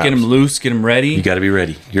massage. traps. Get him loose. Get him ready. You got to be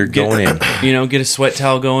ready. You're going in. Get a sweat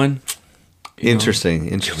towel going.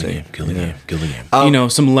 Interesting. Kill the game.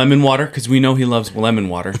 Some lemon water, because we know he loves lemon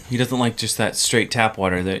water. He doesn't like just that straight tap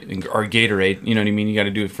water or Gatorade. You know what I mean? You got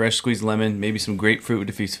to do a fresh squeezed lemon, maybe some grapefruit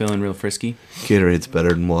if he's feeling real frisky. Gatorade's better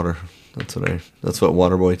than water. That's what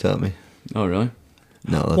Waterboy taught me. Oh, really?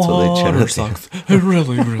 No, that's what they Water sucks. It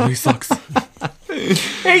really, really sucks.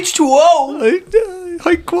 H2O.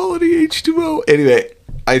 High quality H2O. Anyway,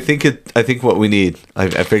 I think what we need,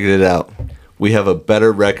 I figured it out. We have a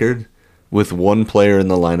better record with one player in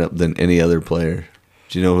the lineup than any other player.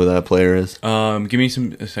 Do you know who that player is? Give me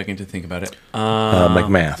a second to think about it.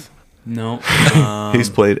 McMath. No. He's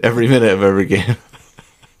played every minute of every game.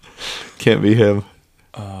 Can't be him.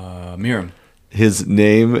 Miram. His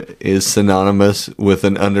name is synonymous with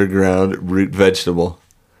an underground root vegetable.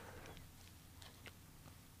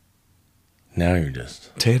 Now you're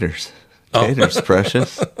just... Taters. Taters,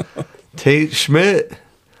 precious. Tate Schmidt.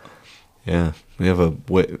 Yeah, we have a...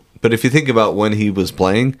 But if you think about when he was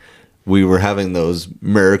playing, we were having those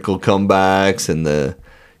miracle comebacks and the,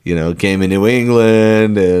 game in New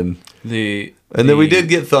England and then we did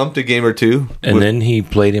get thumped a game or two. And then he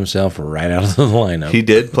played himself right out of the lineup. He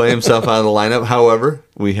did play himself out of the lineup. However,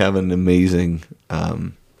 we have an amazing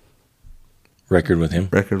record with him.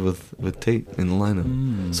 Record with Tate in the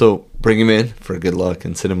lineup. So bring him in for good luck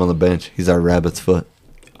and sit him on the bench. He's our rabbit's foot.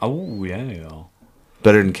 Oh, yeah.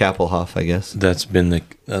 Better than Kappelhoff, I guess. That's the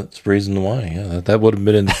reason why. Yeah, that would have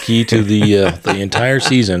been the key to the entire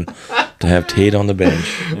season, to have Tate on the bench.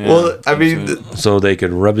 Yeah, well, I mean, so they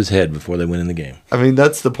could rub his head before they went in the game. I mean,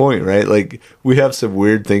 that's the point, right? Like, we have some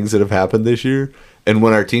weird things that have happened this year, and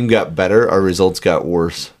when our team got better, our results got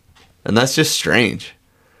worse, and that's just strange.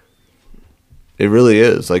 It really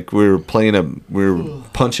is. Like, we're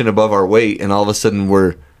punching above our weight, and all of a sudden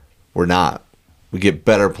we're not. We get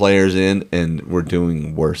better players in, and we're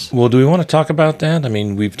doing worse. Well, do we want to talk about that? I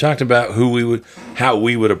mean, we've talked about how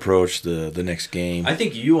we would approach the next game. I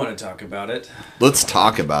think you want to talk about it. Let's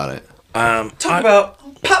talk about it. Talk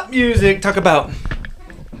about pop music. Talk about.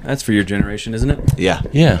 That's for your generation, isn't it? Yeah.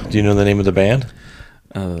 Yeah. Do you know the name of the band?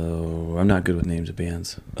 Oh, I'm not good with names of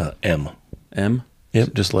bands. M. M?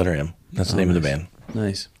 Yep, just letter M. That's the name of the band.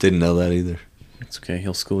 Nice. Didn't know that either. It's okay.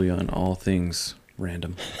 He'll school you on all things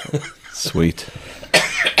random. Sweet.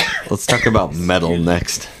 Let's talk about metal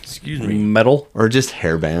next. Excuse me. Metal? Or just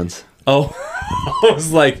hair bands. Oh, I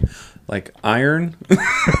was like Iron?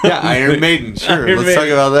 Yeah, Iron Maiden. Sure. Iron Let's talk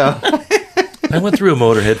Maiden. about that. I went through a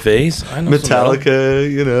Motorhead phase. I know some metal. Metallica,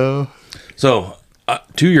 you know. So,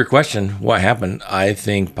 to your question, what happened? I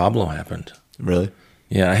think Pablo happened. Really?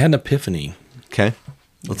 Yeah, I had an epiphany. Okay.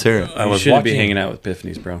 Let's hear it. I You was shouldn't be watching- hanging out with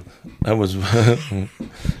Epiphanies, bro. I was.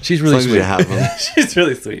 She's As really long as you sweet. have them. She's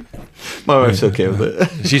really sweet. My wife's okay with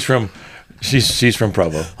it. She's from. She's from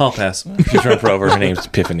Provo. I'll pass. She's from Provo. Her name's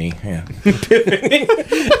Epiphany. Yeah.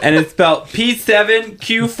 And it's spelled P7,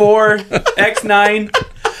 Q4, X9,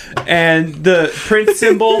 and the print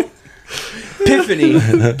symbol, Epiphany.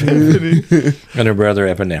 And her brother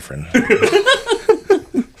Epinephrine.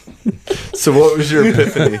 So what was your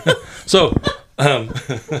epiphany? So, Like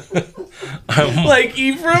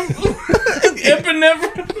Ephraim?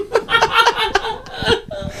 Epinephrine?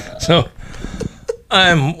 so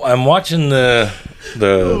I'm watching the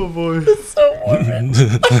boy.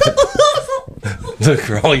 the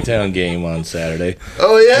Crawley Town game on Saturday.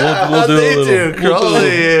 Oh yeah, We'll how'd do a they little. do?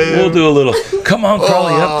 Crawley. We'll do a little. Come on,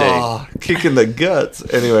 Crawley update. Oh, kicking the guts.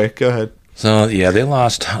 Anyway, go ahead. So yeah, they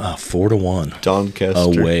lost 4-1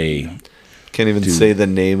 Doncaster. away. Can't even say the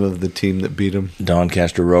name of the team that beat them.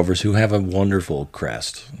 Doncaster Rovers, who have a wonderful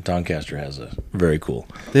crest. Doncaster has a very cool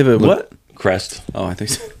They have a what? crest Oh, I think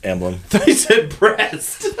so. emblem. They said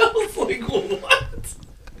breast. I was like, what?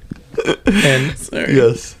 And Sorry.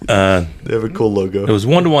 Yes, uh, they have a cool logo. it was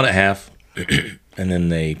 1-1 at half, and then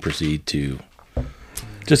they proceed to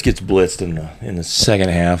just gets blitzed in the second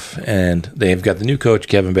half, and they've got the new coach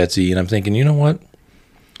Kevin Betsy, and I'm thinking, you know what,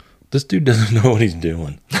 this dude doesn't know what he's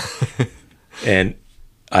doing, and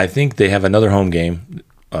I think they have another home game,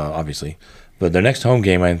 obviously, but their next home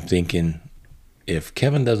game, I'm thinking, if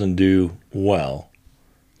Kevin doesn't do well,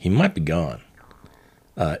 he might be gone.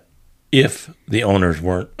 If the owners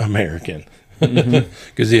weren't American,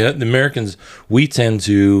 because the Americans, we tend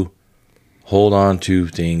to hold on to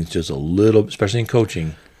things just a little, especially in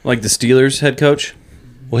coaching. Like the Steelers head coach?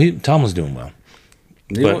 Well, Tom was doing well.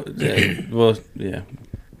 Well, yeah.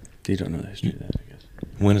 You don't know the history of that, I guess.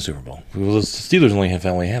 Win a Super Bowl. Well, the Steelers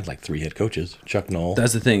only had like 3 head coaches. Chuck Noll.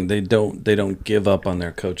 That's the thing. They don't give up on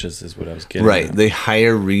their coaches is what I was getting Right. at. They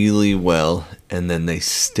hire really well, and then they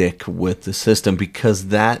stick with the system because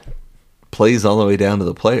that plays all the way down to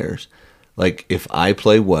the players. Like, if I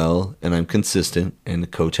play well and I'm consistent and the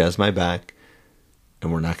coach has my back,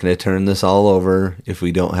 and we're not going to turn this all over if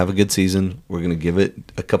we don't have a good season, we're going to give it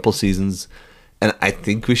a couple seasons. And I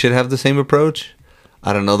think we should have the same approach.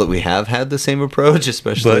 I don't know that we have had the same approach,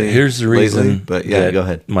 especially But here's the reason. lately. But yeah, that go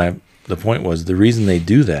ahead. The point was the reason they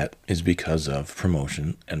do that is because of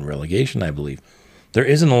promotion and relegation, I believe. There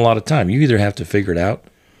isn't a lot of time. You either have to figure it out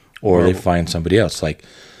or they find somebody else. Like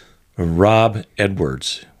Rob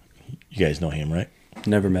Edwards. You guys know him, right?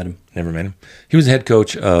 Never met him. Never met him. He was the head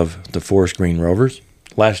coach of the Forest Green Rovers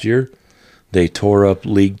last year. They tore up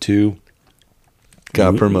League Two.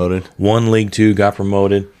 Got promoted. Won League Two, got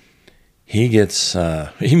promoted. He gets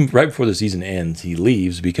right before the season ends, he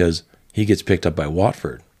leaves because he gets picked up by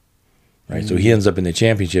Watford. Right, so he ends up in the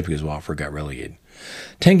championship because Watford got relegated.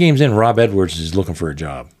 10 games in, Rob Edwards is looking for a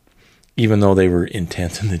job, even though they were in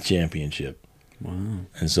 10th in the championship. Wow.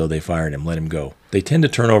 And so they fired him, let him go. They tend to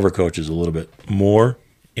turn over coaches a little bit more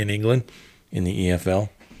in England, in the EFL.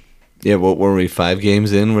 Yeah, what were we, 5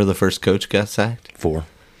 games in where the first coach got sacked? 4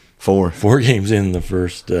 4 games in, the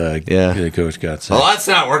first the coach got sacked. Well, that's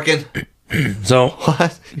not working. So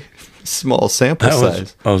What? Small sample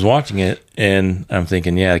size. I was watching it, and I'm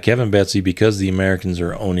thinking, yeah, Kevin Betsy, because the Americans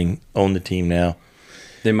are own the team now,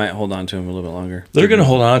 They might hold on to him a little bit longer. they're going to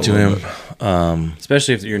hold on to him.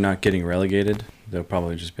 Especially if you're not getting relegated. They'll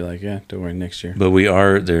probably just be like, yeah, don't worry, next year. But we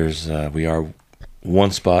are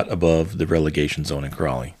one spot above the relegation zone in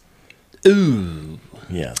Crawley. Ooh.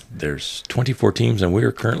 Yeah, there's 24 teams, and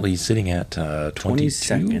we're currently sitting at 22.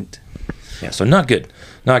 22nd. Yeah, so not good.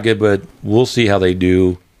 Not good, but we'll see how they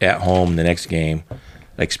do at home the next game.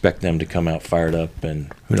 I expect them to come out fired up,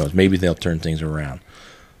 and who knows, maybe they'll turn things around.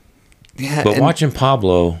 Yeah, But and- watching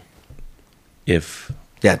Pablo, Yeah,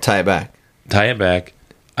 tie it back. tie it back,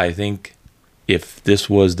 I think if this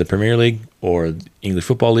was the Premier League or the English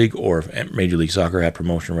Football League or if Major League Soccer had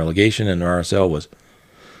promotion and relegation and the RSL was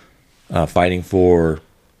fighting for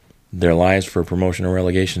their lives for promotion or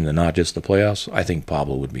relegation and not just the playoffs, I think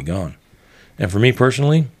Pablo would be gone. And for me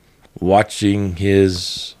personally, watching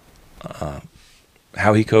his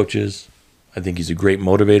how he coaches, I think he's a great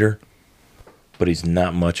motivator, but he's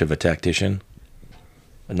not much of a tactician,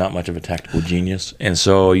 not much of a tactical genius. And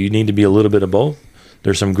so you need to be a little bit of both.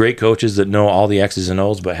 There's some great coaches that know all the X's and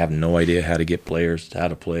O's but have no idea how to get players, how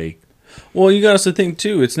to play. Well, you got to think,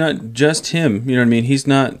 too, it's not just him. You know what I mean? He's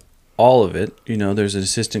not all of it. You know, there's an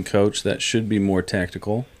assistant coach that should be more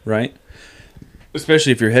tactical, right?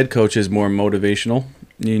 Especially if your head coach is more motivational.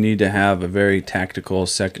 You need to have a very tactical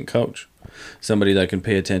second coach. Somebody that can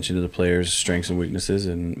pay attention to the players' strengths and weaknesses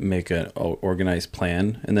and make an organized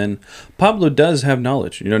plan. And then Pablo does have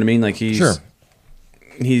knowledge. You know what I mean? Like he's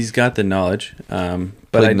got the knowledge. But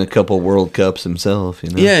Played in a couple World Cups himself, you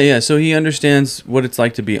know. Yeah. So he understands what it's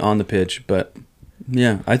like to be on the pitch. But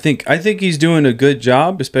yeah, I think he's doing a good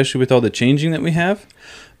job, especially with all the changing that we have.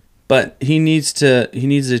 But he needs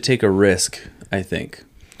to take a risk, I think.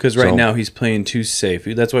 Because right now he's playing too safe.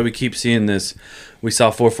 That's why we keep seeing this. We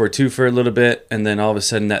saw 4-4-2 for a little bit, and then all of a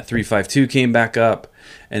sudden that 3-5-2 came back up,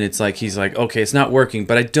 and it's like he's like, okay, it's not working,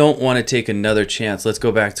 but I don't want to take another chance. Let's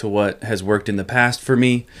go back to what has worked in the past for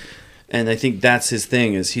me. And I think that's his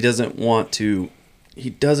thing, is he doesn't want to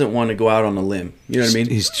go out on a limb. You know what I mean?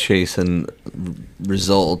 He's chasing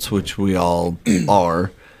results, which we all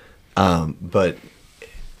are. But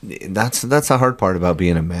that's the hard part about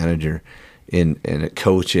being a manager. In a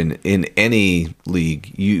coach in any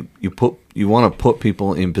league, you want to put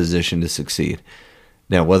people in position to succeed.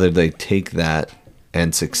 Now, whether they take that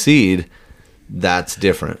and succeed, that's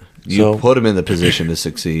different. You put them in the position to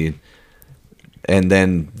succeed, and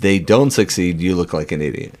then they don't succeed, you look like an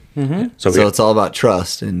idiot. Mm-hmm. So it's all about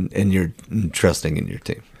trust, and you're trusting in your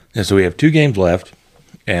team. And so we have 2 games left,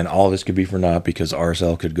 and all this could be for naught because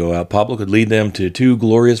RSL could go out. Pablo could lead them to 2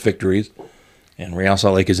 glorious victories. And Real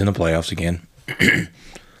Salt Lake is in the playoffs again.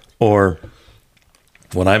 Or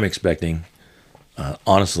what I'm expecting,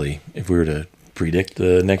 honestly, if we were to predict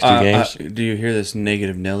the next 2 games. Do you hear this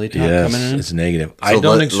negative Nelly talk yes, coming in? It's negative. So I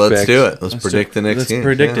don't expect. Let's do it. Let's predict the next game.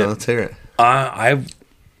 Predict it. Let's hear it.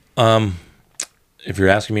 If you're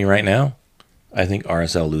asking me right now, I think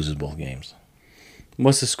RSL loses both games.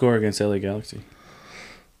 What's the score against LA Galaxy?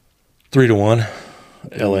 3-1,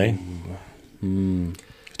 LA.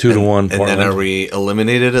 2-1, Portland. And then are we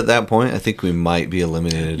eliminated at that point? I think we might be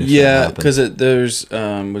eliminated. If because there's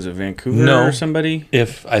was it Vancouver or somebody?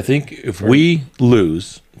 If we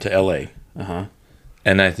lose to LA,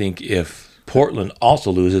 and I think if Portland also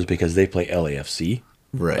loses because they play LAFC,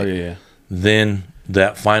 right? Oh, yeah. Then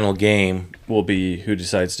that final game will be who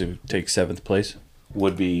decides to take 7th place.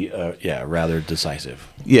 Would be rather decisive.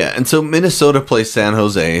 Yeah, and so Minnesota plays San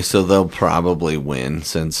Jose, so they'll probably win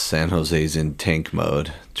since San Jose's in tank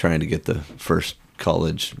mode, trying to get the first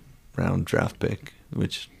college round draft pick,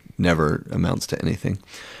 which never amounts to anything.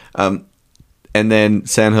 And then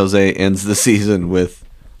San Jose ends the season with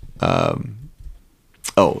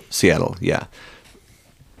Seattle, yeah.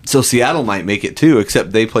 So Seattle might make it too,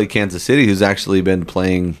 except they play Kansas City, who's actually been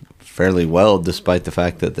playing fairly well, despite the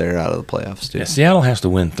fact that they're out of the playoffs too. Yeah, Seattle has to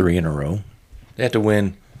win 3 in a row. They have to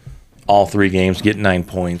win all 3 games, get 9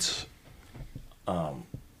 points, and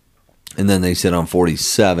then they sit on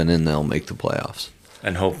 47, and they'll make the playoffs.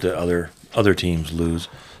 And hope that other teams lose.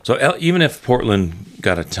 So even if Portland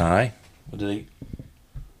got a tie,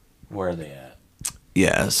 where are they at?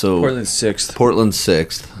 Yeah, so Portland's 6th. Portland's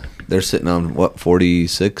 6th. They're sitting on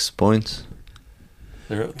 46 points.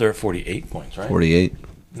 They're at 48 points, right? 48.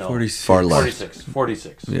 No, 46. Far left.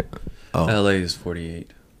 46. Yeah. Oh. LA is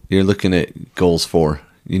 48. You're looking at goals for.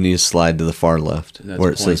 You need to slide to the far left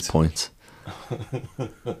where it says points.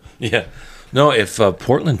 Yeah. No, if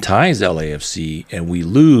Portland ties LAFC and we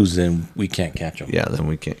lose, then we can't catch them. Yeah, then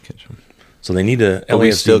we can't catch them. So they need to. But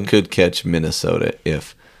we still could catch Minnesota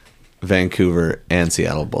if Vancouver and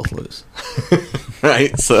Seattle both lose.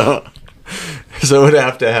 Right? So we'd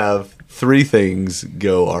have to have 3 things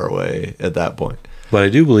go our way at that point. But I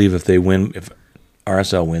do believe if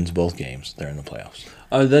RSL wins both games, they're in the playoffs.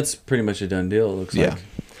 That's pretty much a done deal, it looks like.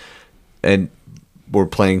 And we're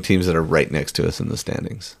playing teams that are right next to us in the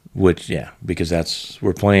standings. Because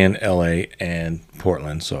we're playing LA and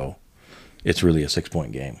Portland, so it's really a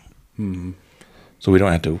 6-point game. Mm-hmm. So we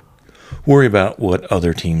don't have to worry about what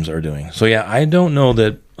other teams are doing. So yeah, I don't know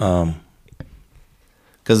that.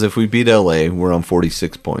 Because if we beat LA, we're on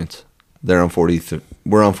 46 points. They're on 43.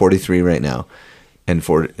 We're on 43 right now. and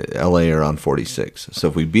LA are on 46. So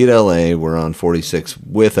if we beat LA, we're on 46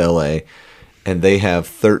 with LA, and they have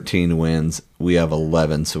 13 wins. We have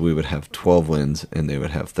 11, so we would have 12 wins, and they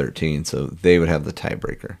would have 13. So they would have the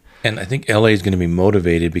tiebreaker. And I think LA is going to be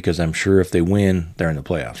motivated because I'm sure if they win, they're in the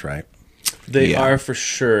playoffs, right? They are for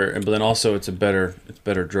sure, but then also it's better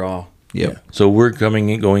draw. Yep. Yeah. So we're going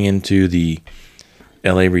into the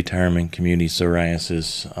LA Retirement Community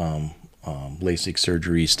Psoriasis LASIK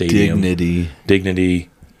Surgery Stadium. Dignity.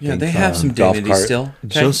 Yeah, they have some dignity still.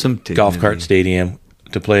 Okay. Show some dignity. Golf cart stadium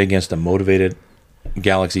to play against a motivated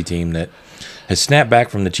Galaxy team that has snapped back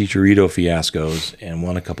from the Chicharito fiascos and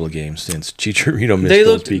won a couple of games since Chicharito missed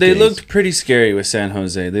those PKs. They looked pretty scary with San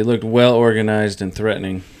Jose. They looked well organized and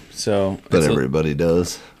threatening. So, but everybody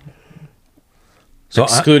does. So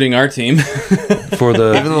excluding our team. For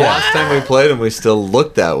the even the last time we played them, we still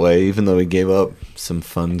looked that way, even though we gave up some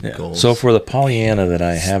fun goals. So for the Pollyanna that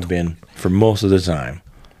I have been for most of the time,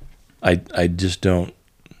 I just don't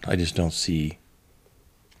see.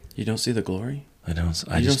 You don't see the glory? I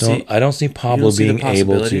don't see Pablo being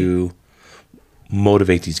able to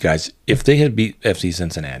motivate these guys. If they had beat FC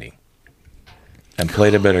Cincinnati and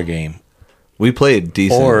played a better game, we played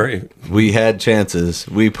decent. We had chances.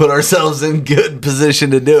 We put ourselves in good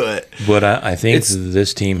position to do it. But I think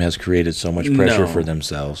this team has created so much pressure for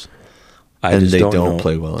themselves. They don't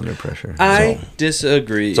play well under pressure. I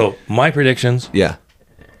disagree. So my predictions: 3-1,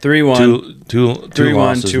 2-1,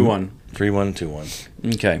 2-1. 3-1,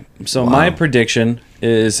 2-1. Okay, so my prediction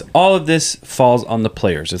is all of this falls on the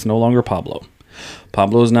players. It's no longer Pablo.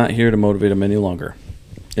 Pablo is not here to motivate them any longer.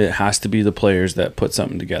 It has to be the players that put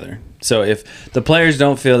something together. So if the players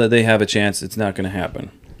don't feel that they have a chance, it's not going to happen.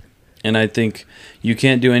 And I think you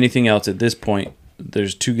can't do anything else at this point.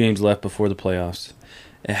 There's 2 games left before the playoffs.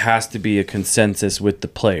 It has to be a consensus with the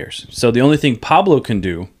players. So the only thing Pablo can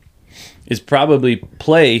do is probably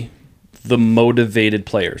play the motivated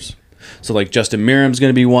players. So like Justin Miram's going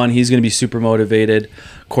to be one. He's going to be super motivated.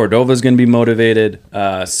 Cordova's going to be motivated.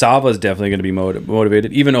 Sava's definitely going to be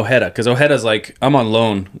motivated. Even Ojeda, because Ojeda's like, I'm on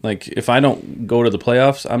loan. Like if I don't go to the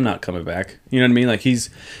playoffs, I'm not coming back. You know what I mean? Like he's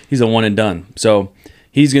a one and done. So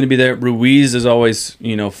he's going to be there. Ruiz is always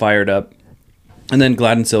fired up, and then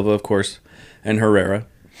Gladden Silva, of course, and Herrera.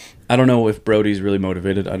 I don't know if Brody's really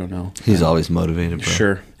motivated. I don't know. He's always motivated, bro.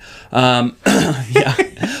 Sure. Yeah.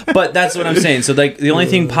 But that's what I'm saying. So like the only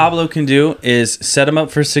thing Pablo can do is set him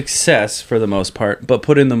up for success for the most part, but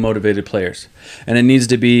put in the motivated players. And it needs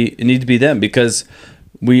to be them, because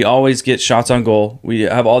we always get shots on goal. We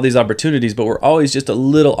have all these opportunities, but we're always just a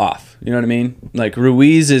little off. You know what I mean? Like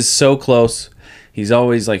Ruiz is so close. He's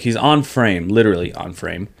always like, he's on frame, literally on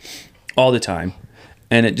frame all the time.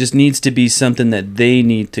 And it just needs to be something that they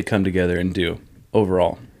need to come together and do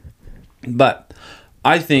overall. But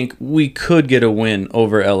I think we could get a win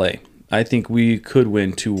over LA. I think we could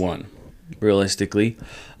win 2-1, realistically.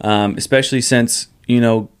 Especially since,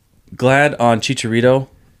 Glad on Chicharito,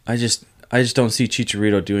 I just don't see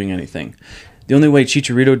Chicharito doing anything. The only way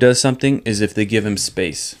Chicharito does something is if they give him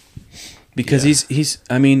space. Because he's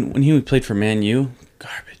when he played for Man U,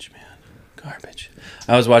 garbage, man. Garbage.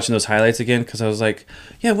 I was watching those highlights again because I was like,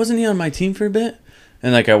 yeah, wasn't he on my team for a bit?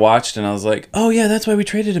 And like I watched and I was like, oh yeah, that's why we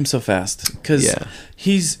traded him so fast. Because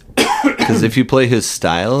he's... Because if you play his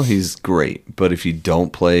style, he's great. But if you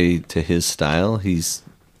don't play to his style, he's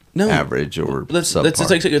average or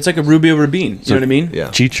subpar. It's like a Rubio Rabin. You know what I mean? Yeah.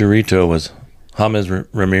 Chicharito was James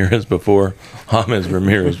Ramirez before James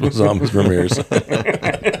Ramirez was James Ramirez.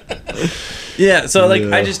 Yeah, so like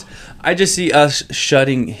I just see us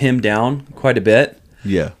shutting him down quite a bit.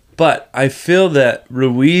 Yeah. But I feel that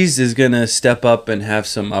Ruiz is going to step up and have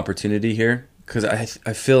some opportunity here, because I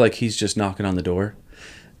feel like he's just knocking on the door.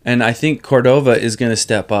 And I think Cordova is going to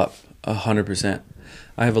step up 100%.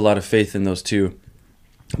 I have a lot of faith in those two.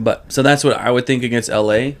 But so that's what I would think against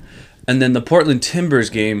LA. And then the Portland Timbers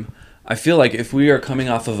game, I feel like if we are coming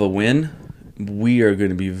off of a win, we are going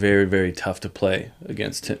to be very, very tough to play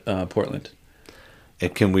against Portland.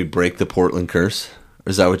 And can we break the Portland curse?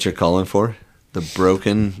 Is that what you're calling for? The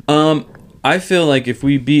broken... I feel like if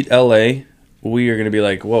we beat LA, we are going to be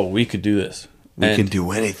like, whoa, we could do this. We can do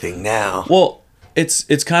anything now. Well,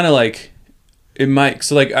 it's kind of like... It might...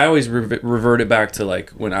 So, like, I always revert it back to,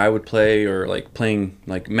 like, when I would play or, like, playing,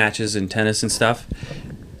 like, matches in tennis and stuff.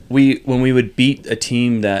 When we would beat a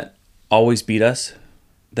team that always beat us,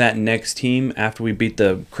 that next team, after we beat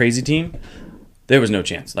the crazy team, there was no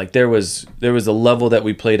chance. Like, there was a level that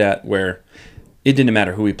we played at where it didn't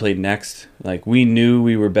matter who we played next. Like, we knew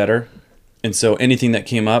we were better. And so anything that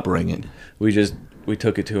came up... Bring it. We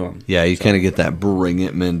took it to them. Yeah, you kind of get that bring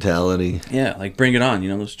it mentality. Yeah, like, bring it on. You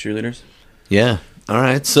know those cheerleaders? Yeah. All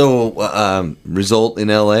right. So result in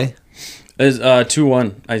LA. Is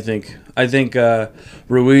 2-1, I think. I think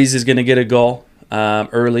Ruiz is going to get a goal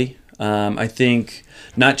early. I think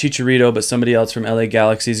not Chicharito, but somebody else from LA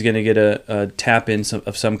Galaxy is going to get a tap in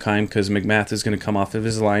of some kind because McMath is going to come off of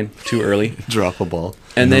his line too early. Drop a ball.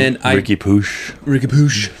 And then Ricky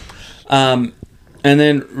Poosh. And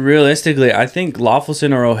then realistically, I think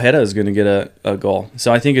Lawfulson or Ojeda is going to get a goal.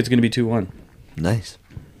 So I think it's going to be 2-1. Nice.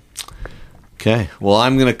 Okay. Well,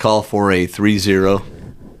 I'm going to call for a 3-0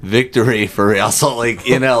 victory for Real Salt Lake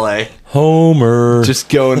in LA. Homer. Just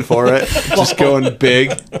going for it. Just going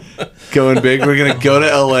big. Going big. We're going to go to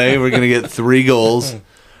LA. We're going to get 3 goals,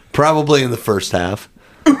 probably in the first half.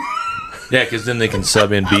 Yeah, because then they can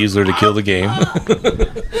sub in Beasler to kill the game.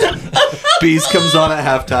 Bees comes on at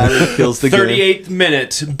halftime and kills the 38th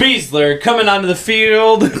minute. Beasler coming onto the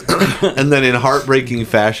field. And then in heartbreaking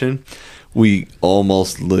fashion, we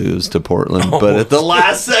almost lose to Portland. But at the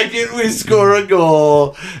last second, we score a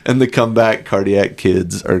goal. And the comeback Cardiac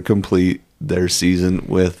Kids are complete their season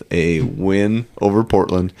with a win over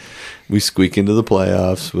Portland. We squeak into the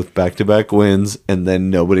playoffs with back-to-back wins. And then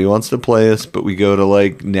nobody wants to play us. But we go to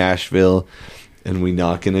like Nashville and we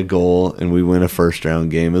knock in a goal. And we win a first-round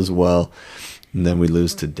game as well. And then we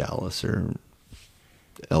lose to Dallas or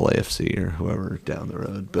LAFC or whoever down the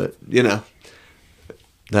road. But, you know.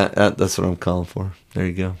 That's what I'm calling for. There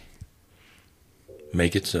you go.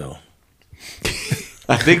 Make it so.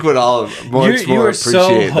 I think what all much You more were so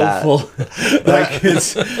appreciate that. hopeful.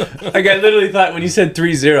 Like I literally thought when you said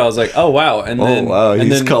 3-0, I was like, oh wow. And then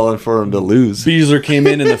He's calling for him to lose. Beasler came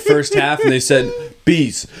in the first half and they said,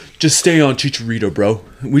 Bees, just stay on Chicharito, bro.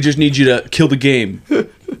 We just need you to kill the game.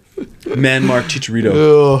 Man mark Chicharito.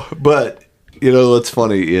 Oh, but you know what's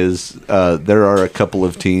funny is there are a couple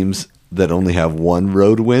of teams that only have 1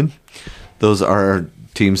 road win. Those are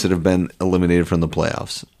teams that have been eliminated from the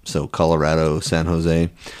playoffs. So Colorado, San Jose.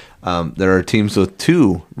 There are teams with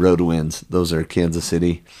 2 road wins. Those are Kansas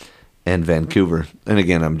City and Vancouver. And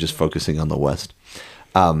again, I'm just focusing on the West.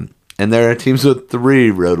 And there are teams with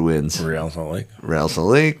 3 road wins. Real Salt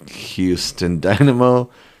Lake, Houston Dynamo,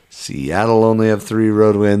 Seattle only have 3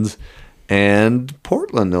 road wins, and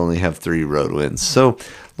Portland only have 3 road wins. So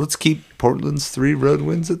let's keep Portland's 3 road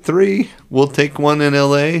wins at 3. We'll take 1 in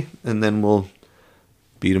LA, and then we'll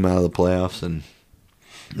beat them out of the playoffs and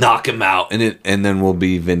knock them out, and then we'll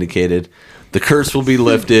be vindicated. The curse will be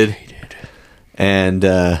lifted, and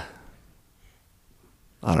I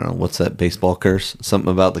don't know, what's that baseball curse?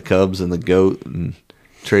 Something about the Cubs and the GOAT and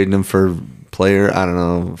trading them for player. I don't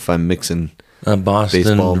know if I'm mixing Boston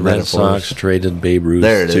baseball Red metaphors. Sox traded Babe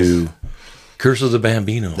Ruth to Curse of the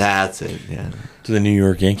Bambino. That's it, yeah. To the New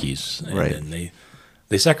York Yankees. Right. And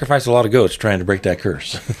they sacrificed a lot of goats trying to break that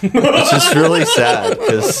curse. It's just really sad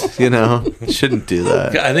because, shouldn't do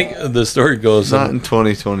that. I think the story goes... Not in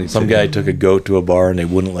 2020. Some guy took a goat to a bar and they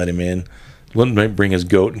wouldn't let him in. Wouldn't bring his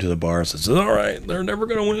goat into the bar and says, all right, they're never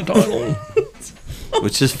going to win a title.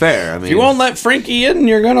 Which is fair. I mean, If you won't let Frankie in,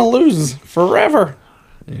 you're going to lose forever.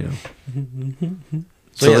 Yeah.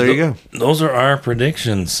 So there you go. Those are our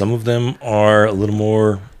predictions. Some of them are a little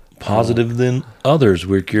more positive than others.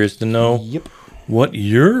 We're curious to know what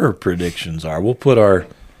your predictions are. We'll put our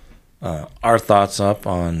thoughts up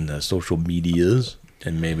on the social medias,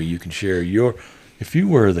 and maybe you can share if you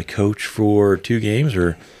were the coach for 2 games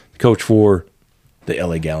or the coach for the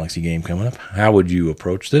LA Galaxy game coming up, how would you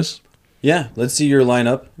approach this? Yeah, let's see your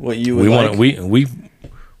lineup. What you would like.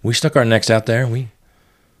 We stuck our necks out there. We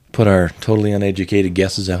put our totally uneducated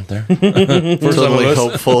guesses out there. Totally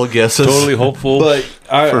hopeful guesses. Totally hopeful. But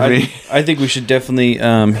me. I think we should definitely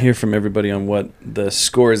hear from everybody on what the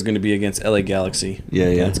score is going to be against LA Galaxy.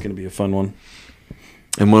 Yeah. That's going to be a fun one.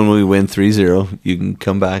 And when we win 3-0, you can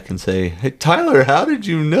come back and say, hey, Tyler, how did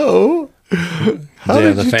you know? How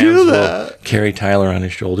did the you fans do will that? carry Tyler on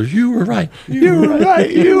his shoulders. You were right. You were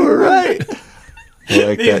right. You were right. I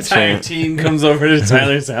like The that entire chant. team comes over to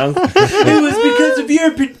Tyler's house. It was because of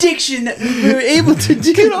your prediction that we were able to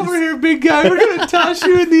do. Get over here, big guy. We're going to toss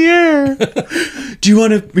you in the air. Do you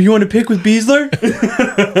want to pick with Beasler?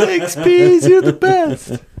 Thanks, Bees. You're the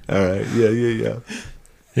best. All right. Yeah.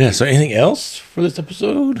 Yeah, so anything else for this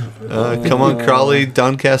episode? Come on, Crawley,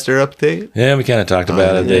 Doncaster update. Yeah, we kind of talked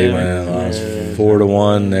about it. They lost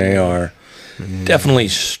 4-1. They are definitely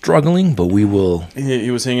struggling, but we will... He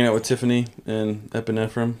was hanging out with Tiffany and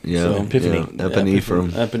Epinephrine. Yeah, So, Epiphany. Yeah,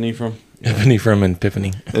 Epinephrine. Epinephrine.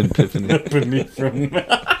 Epiphany and Epiphany.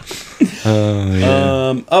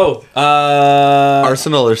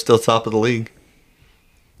 Arsenal are still top of the league.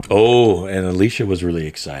 Oh, and Alicia was really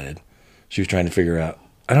excited. She was trying to figure out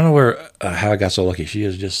I don't know where how I got so lucky. She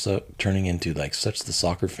is just turning into like such the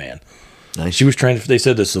soccer fan. Nice. She was trying to. They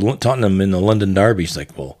said this Tottenham in the London Derby. She's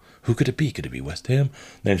like, well, who could it be? Could it be West Ham?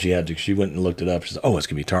 Then she had to. She went and looked it up. She said, oh, it's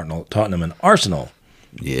gonna be Tottenham and Arsenal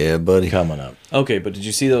Yeah, buddy. coming up. Okay, but did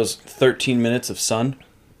you see those 13 minutes of sun?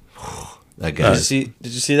 That Did guy. you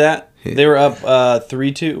see that? They were up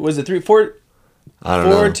 3-2. Was it 3-4? I don't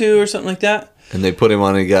know. 4-2 or something like that. And they put him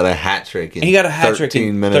on and he got a hat trick in And he got a hat trick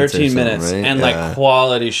in 13 minutes, right? and like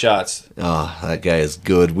quality shots. Oh, that guy is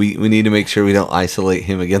good. We need to make sure we don't isolate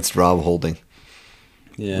him against Rob Holding.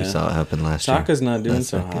 Yeah, We saw it happen last year. Saka's not doing That's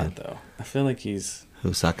so not hot good. though. I feel like he's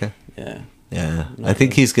Who, Saka? yeah. I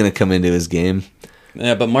think he's going to come into his game.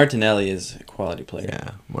 Yeah, but Martinelli is a quality player.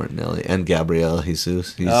 Yeah, Martinelli and Gabriel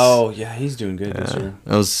Jesus. He's, He's doing good this year.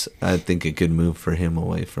 that was, I think, a good move for him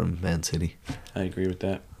away from Man City. I agree with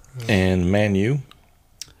that. And Man U.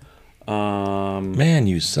 Man,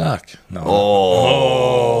 you suck. No.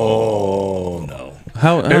 Oh, no.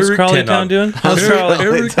 How's Eric Crawley Ten Town Hag. doing? How's Crawley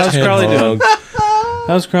Ten doing? Hag.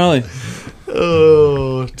 How's Crawley?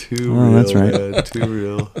 Oh, too real. that's right. Man, too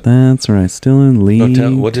real. That's right. Still in league.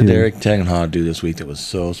 What did Eric Ten Hag do this week that was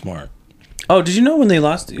so smart? Oh, did you know when they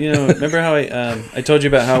lost? You know, remember how I told you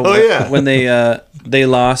about how when they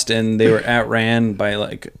lost and they were outran by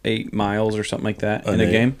like 8 miles or something like that in a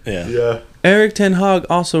game. Yeah. Eric Ten Hag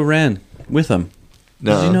also ran with them.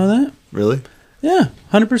 No. Did you know that? Really? Yeah,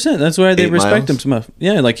 100%. That's why they 8 respect miles? him so much.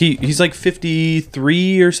 Yeah, like he's like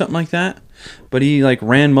 53 or something like that. But he like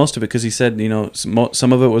ran most of it because he said, you know,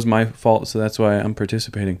 some of it was my fault, so that's why I'm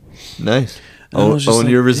participating. Nice. And I was just Own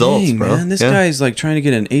like, your results, dang, bro. Man, this Yeah. guy's like trying to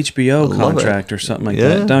get an HBO love contract or something like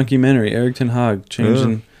Yeah. that. Documentary. Eric Ten Hag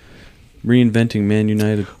changing, reinventing Man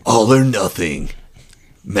United. All or nothing.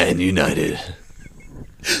 Man United.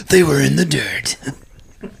 They were in the dirt.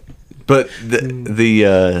 But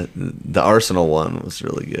the Arsenal one was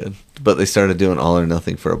really good. But they started doing all or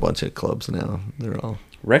nothing for a bunch of clubs now. They're all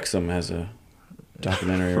Wrexham has a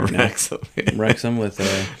documentary right now. Wrexham. Wrexham with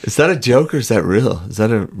Is that a joke or is that real? Is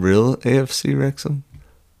that a real AFC Wrexham?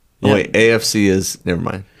 Oh, Yeah. wait, AFC is never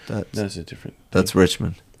mind. that's a different. That's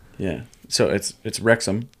Richmond. Yeah. So it's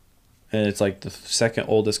Wrexham, and it's like the second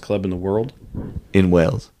oldest club in the world. In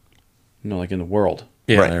Wales. No, like in the world.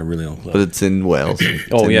 Yeah, Right. they're really old club. But it's in Wales.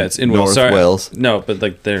 It's in Wales. North Sorry. Wales. No, but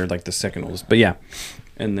like they're like the second oldest. But yeah,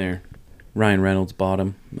 and they're Ryan Reynolds bought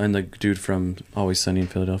him, and the dude from Always Sunny in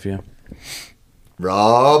Philadelphia.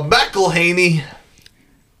 Rob McElhaney.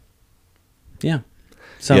 Yeah.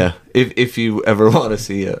 So Yeah. If you ever want to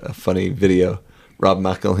see a funny video, Rob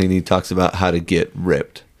McElhaney talks about how to get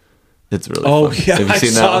ripped. It's really funny. yeah, Have you I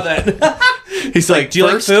seen saw one? that. He's like, do you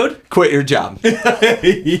like "First, food? Quit your job.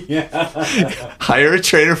 Hire a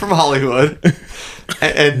trainer from Hollywood.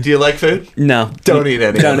 And do you like food? No, Don't eat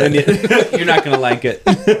any Don't of it. eat it. You're not gonna like it.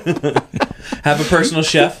 Have a personal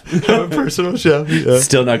chef. I'm a personal chef. Yeah.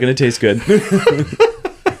 Still not gonna taste good.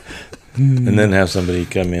 And then have somebody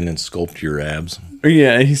come in and sculpt your abs.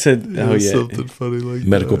 Yeah, he said. Oh yeah. Something funny like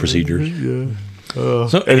Medical that. procedures. Yeah.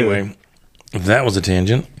 So anyway, that was a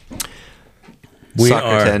tangent.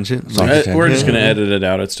 Soccer tangent. We're just gonna edit it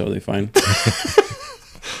out. It's totally fine.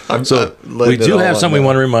 So we do have something we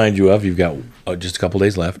want to remind you of. You've got just a couple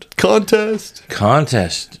days left. Contest.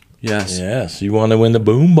 Yes, you want to win the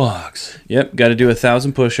boombox. Yep. Got to do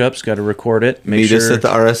 1,000 push-ups. Got to record it. Meet us at the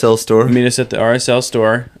RSL store. Meet us at the RSL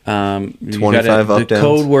store. 25 up The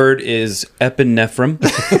code word is epinephrine.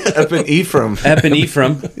 Epinephrine.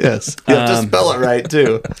 Epinephrine. Yes. You have to spell it right,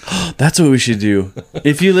 too. That's what we should do.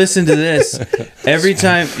 If you listen to this, every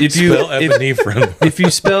time if you Spell epinephrine. if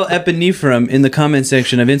you spell epinephrine in the comment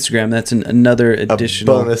section of Instagram, that's another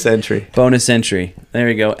additional Bonus entry. bonus entry. There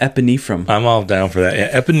we go. Epinephrine. I'm all down for that.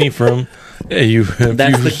 Yeah, epinephrine.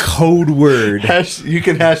 That's the code word. You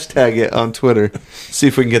can hashtag it on Twitter. See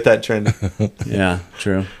if we can get that trend. Yeah,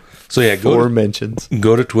 true. So yeah, Four go mentions.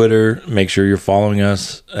 to Twitter. Make sure you're following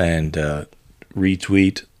us and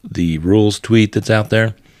retweet the rules tweet that's out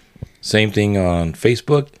there. Same thing on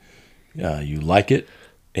Facebook. You like it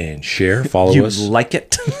and share. Follow You us. like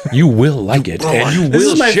it? You will like it, and you will This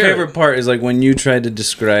is my share favorite part. Is like when you try to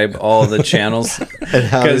describe all the channels And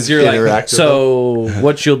how because to you're like, interact with so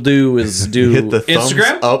what you'll do is do Hit the thumbs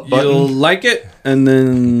Instagram. up button. You'll like it and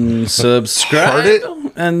then subscribe Heart it.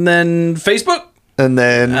 and then Facebook. And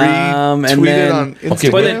then retweet and then, it on Instagram. Okay,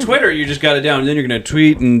 but then Twitter, you just got it down. And then you're gonna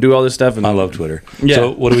tweet and do all this stuff. And I love Twitter. Yeah.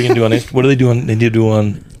 So what are we gonna do on Instagram? What are they doing? They need to do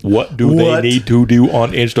on what do they What? need to do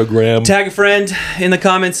on Instagram? Tag a friend in the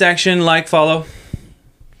comment section. Like, follow.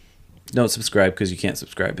 Don't subscribe because you can't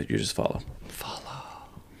subscribe, but you just follow.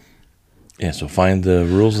 Yeah. So find the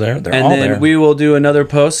rules there. They're And all then there. we will do another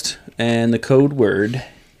post, and the code word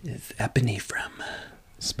It's epinephrine.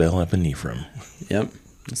 Spell epinephrine. Yep.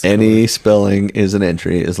 Any spelling is an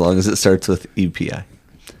entry as long as it starts with EPI.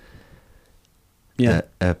 Yeah.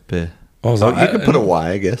 You Oh, can put a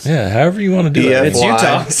Y, I guess. Yeah, however you want to do it. It's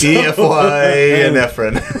Utah. EFY and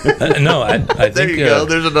Efren. No, I think There you go.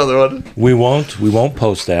 There's another one. we won't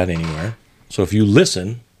post that anywhere. So if you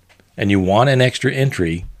listen and you want an extra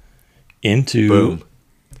entry into, Boom.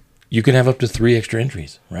 you can have up to 3 extra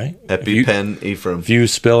entries, right? EpiPen, Ephraim. If you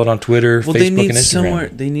spell it on Twitter, Well, Facebook, they need and Instagram. somewhere.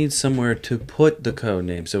 They need somewhere to put the code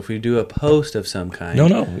name. So if we do a post of some kind,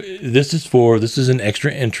 No. This is an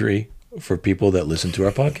extra entry for people that listen to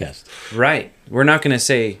our podcast. right? We're not going to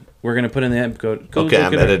say we're going to put in the app code. Okay,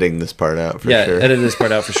 I'm editing this part out for Yeah, sure. edit this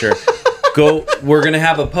part out for sure. We're going to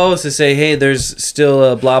have a post to say, hey, there's still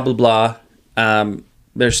a blah blah blah.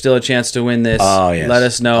 There's still a chance to win this. Oh, yes. Let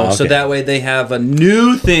us know. Okay. So that way they have a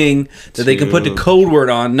new thing that they can put the code word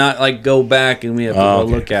on, not like go back and we have to go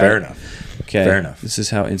look at Fair it. enough. Okay. Fair enough. This is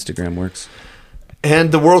how Instagram works.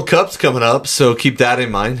 And the World Cup's coming up, so keep that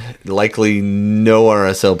in mind. Likely no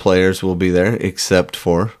RSL players will be there except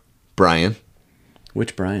for Brian.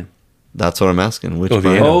 Which Brian? That's what I'm asking. Which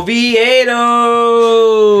Oviedo. Brian?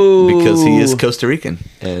 Oviedo! Because he is Costa Rican,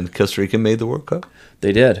 and Costa Rica made the World Cup.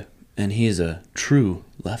 They did. And he's a true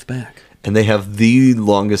left back. And they have the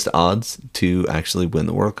longest odds to actually win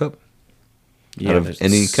the World Cup out of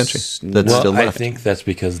any country that's still I left. think that's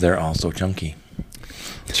because they're also chunky.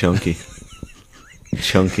 Chunky.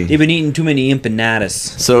 They've been eating too many empanadas.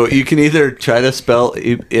 So you can either try to spell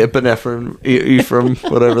Ephraim,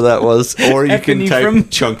 whatever that was, or you can Epinephrine. type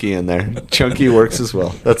chunky in there. Chunky works as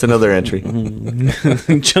well. That's another entry.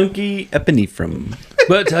 Chunky epinephrine.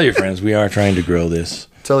 But tell your friends, we are trying to grow this.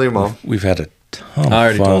 Tell your mom. We've had a ton I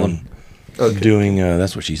of already told fun doing,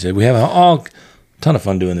 that's what she said. We have a ton of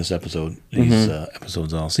fun doing this episode, these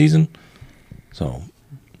episodes all season. So,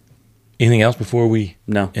 anything else before we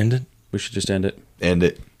No. end it? We should just end it. End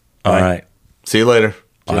it. All right. See you later.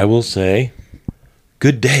 I will say,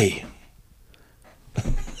 good day.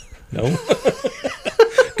 No?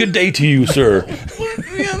 Good day to you, sir. That's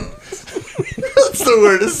the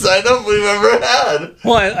weirdest sign up we've ever had.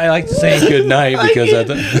 Well, I like to say good night because I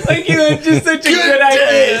thought. Like you had just such a good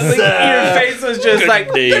day, idea. Like, your face was just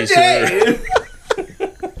like, day, good day.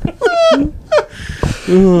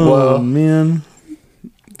 Wow. Man.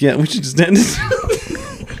 Yeah, we should just end it.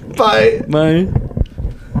 Bye. Bye.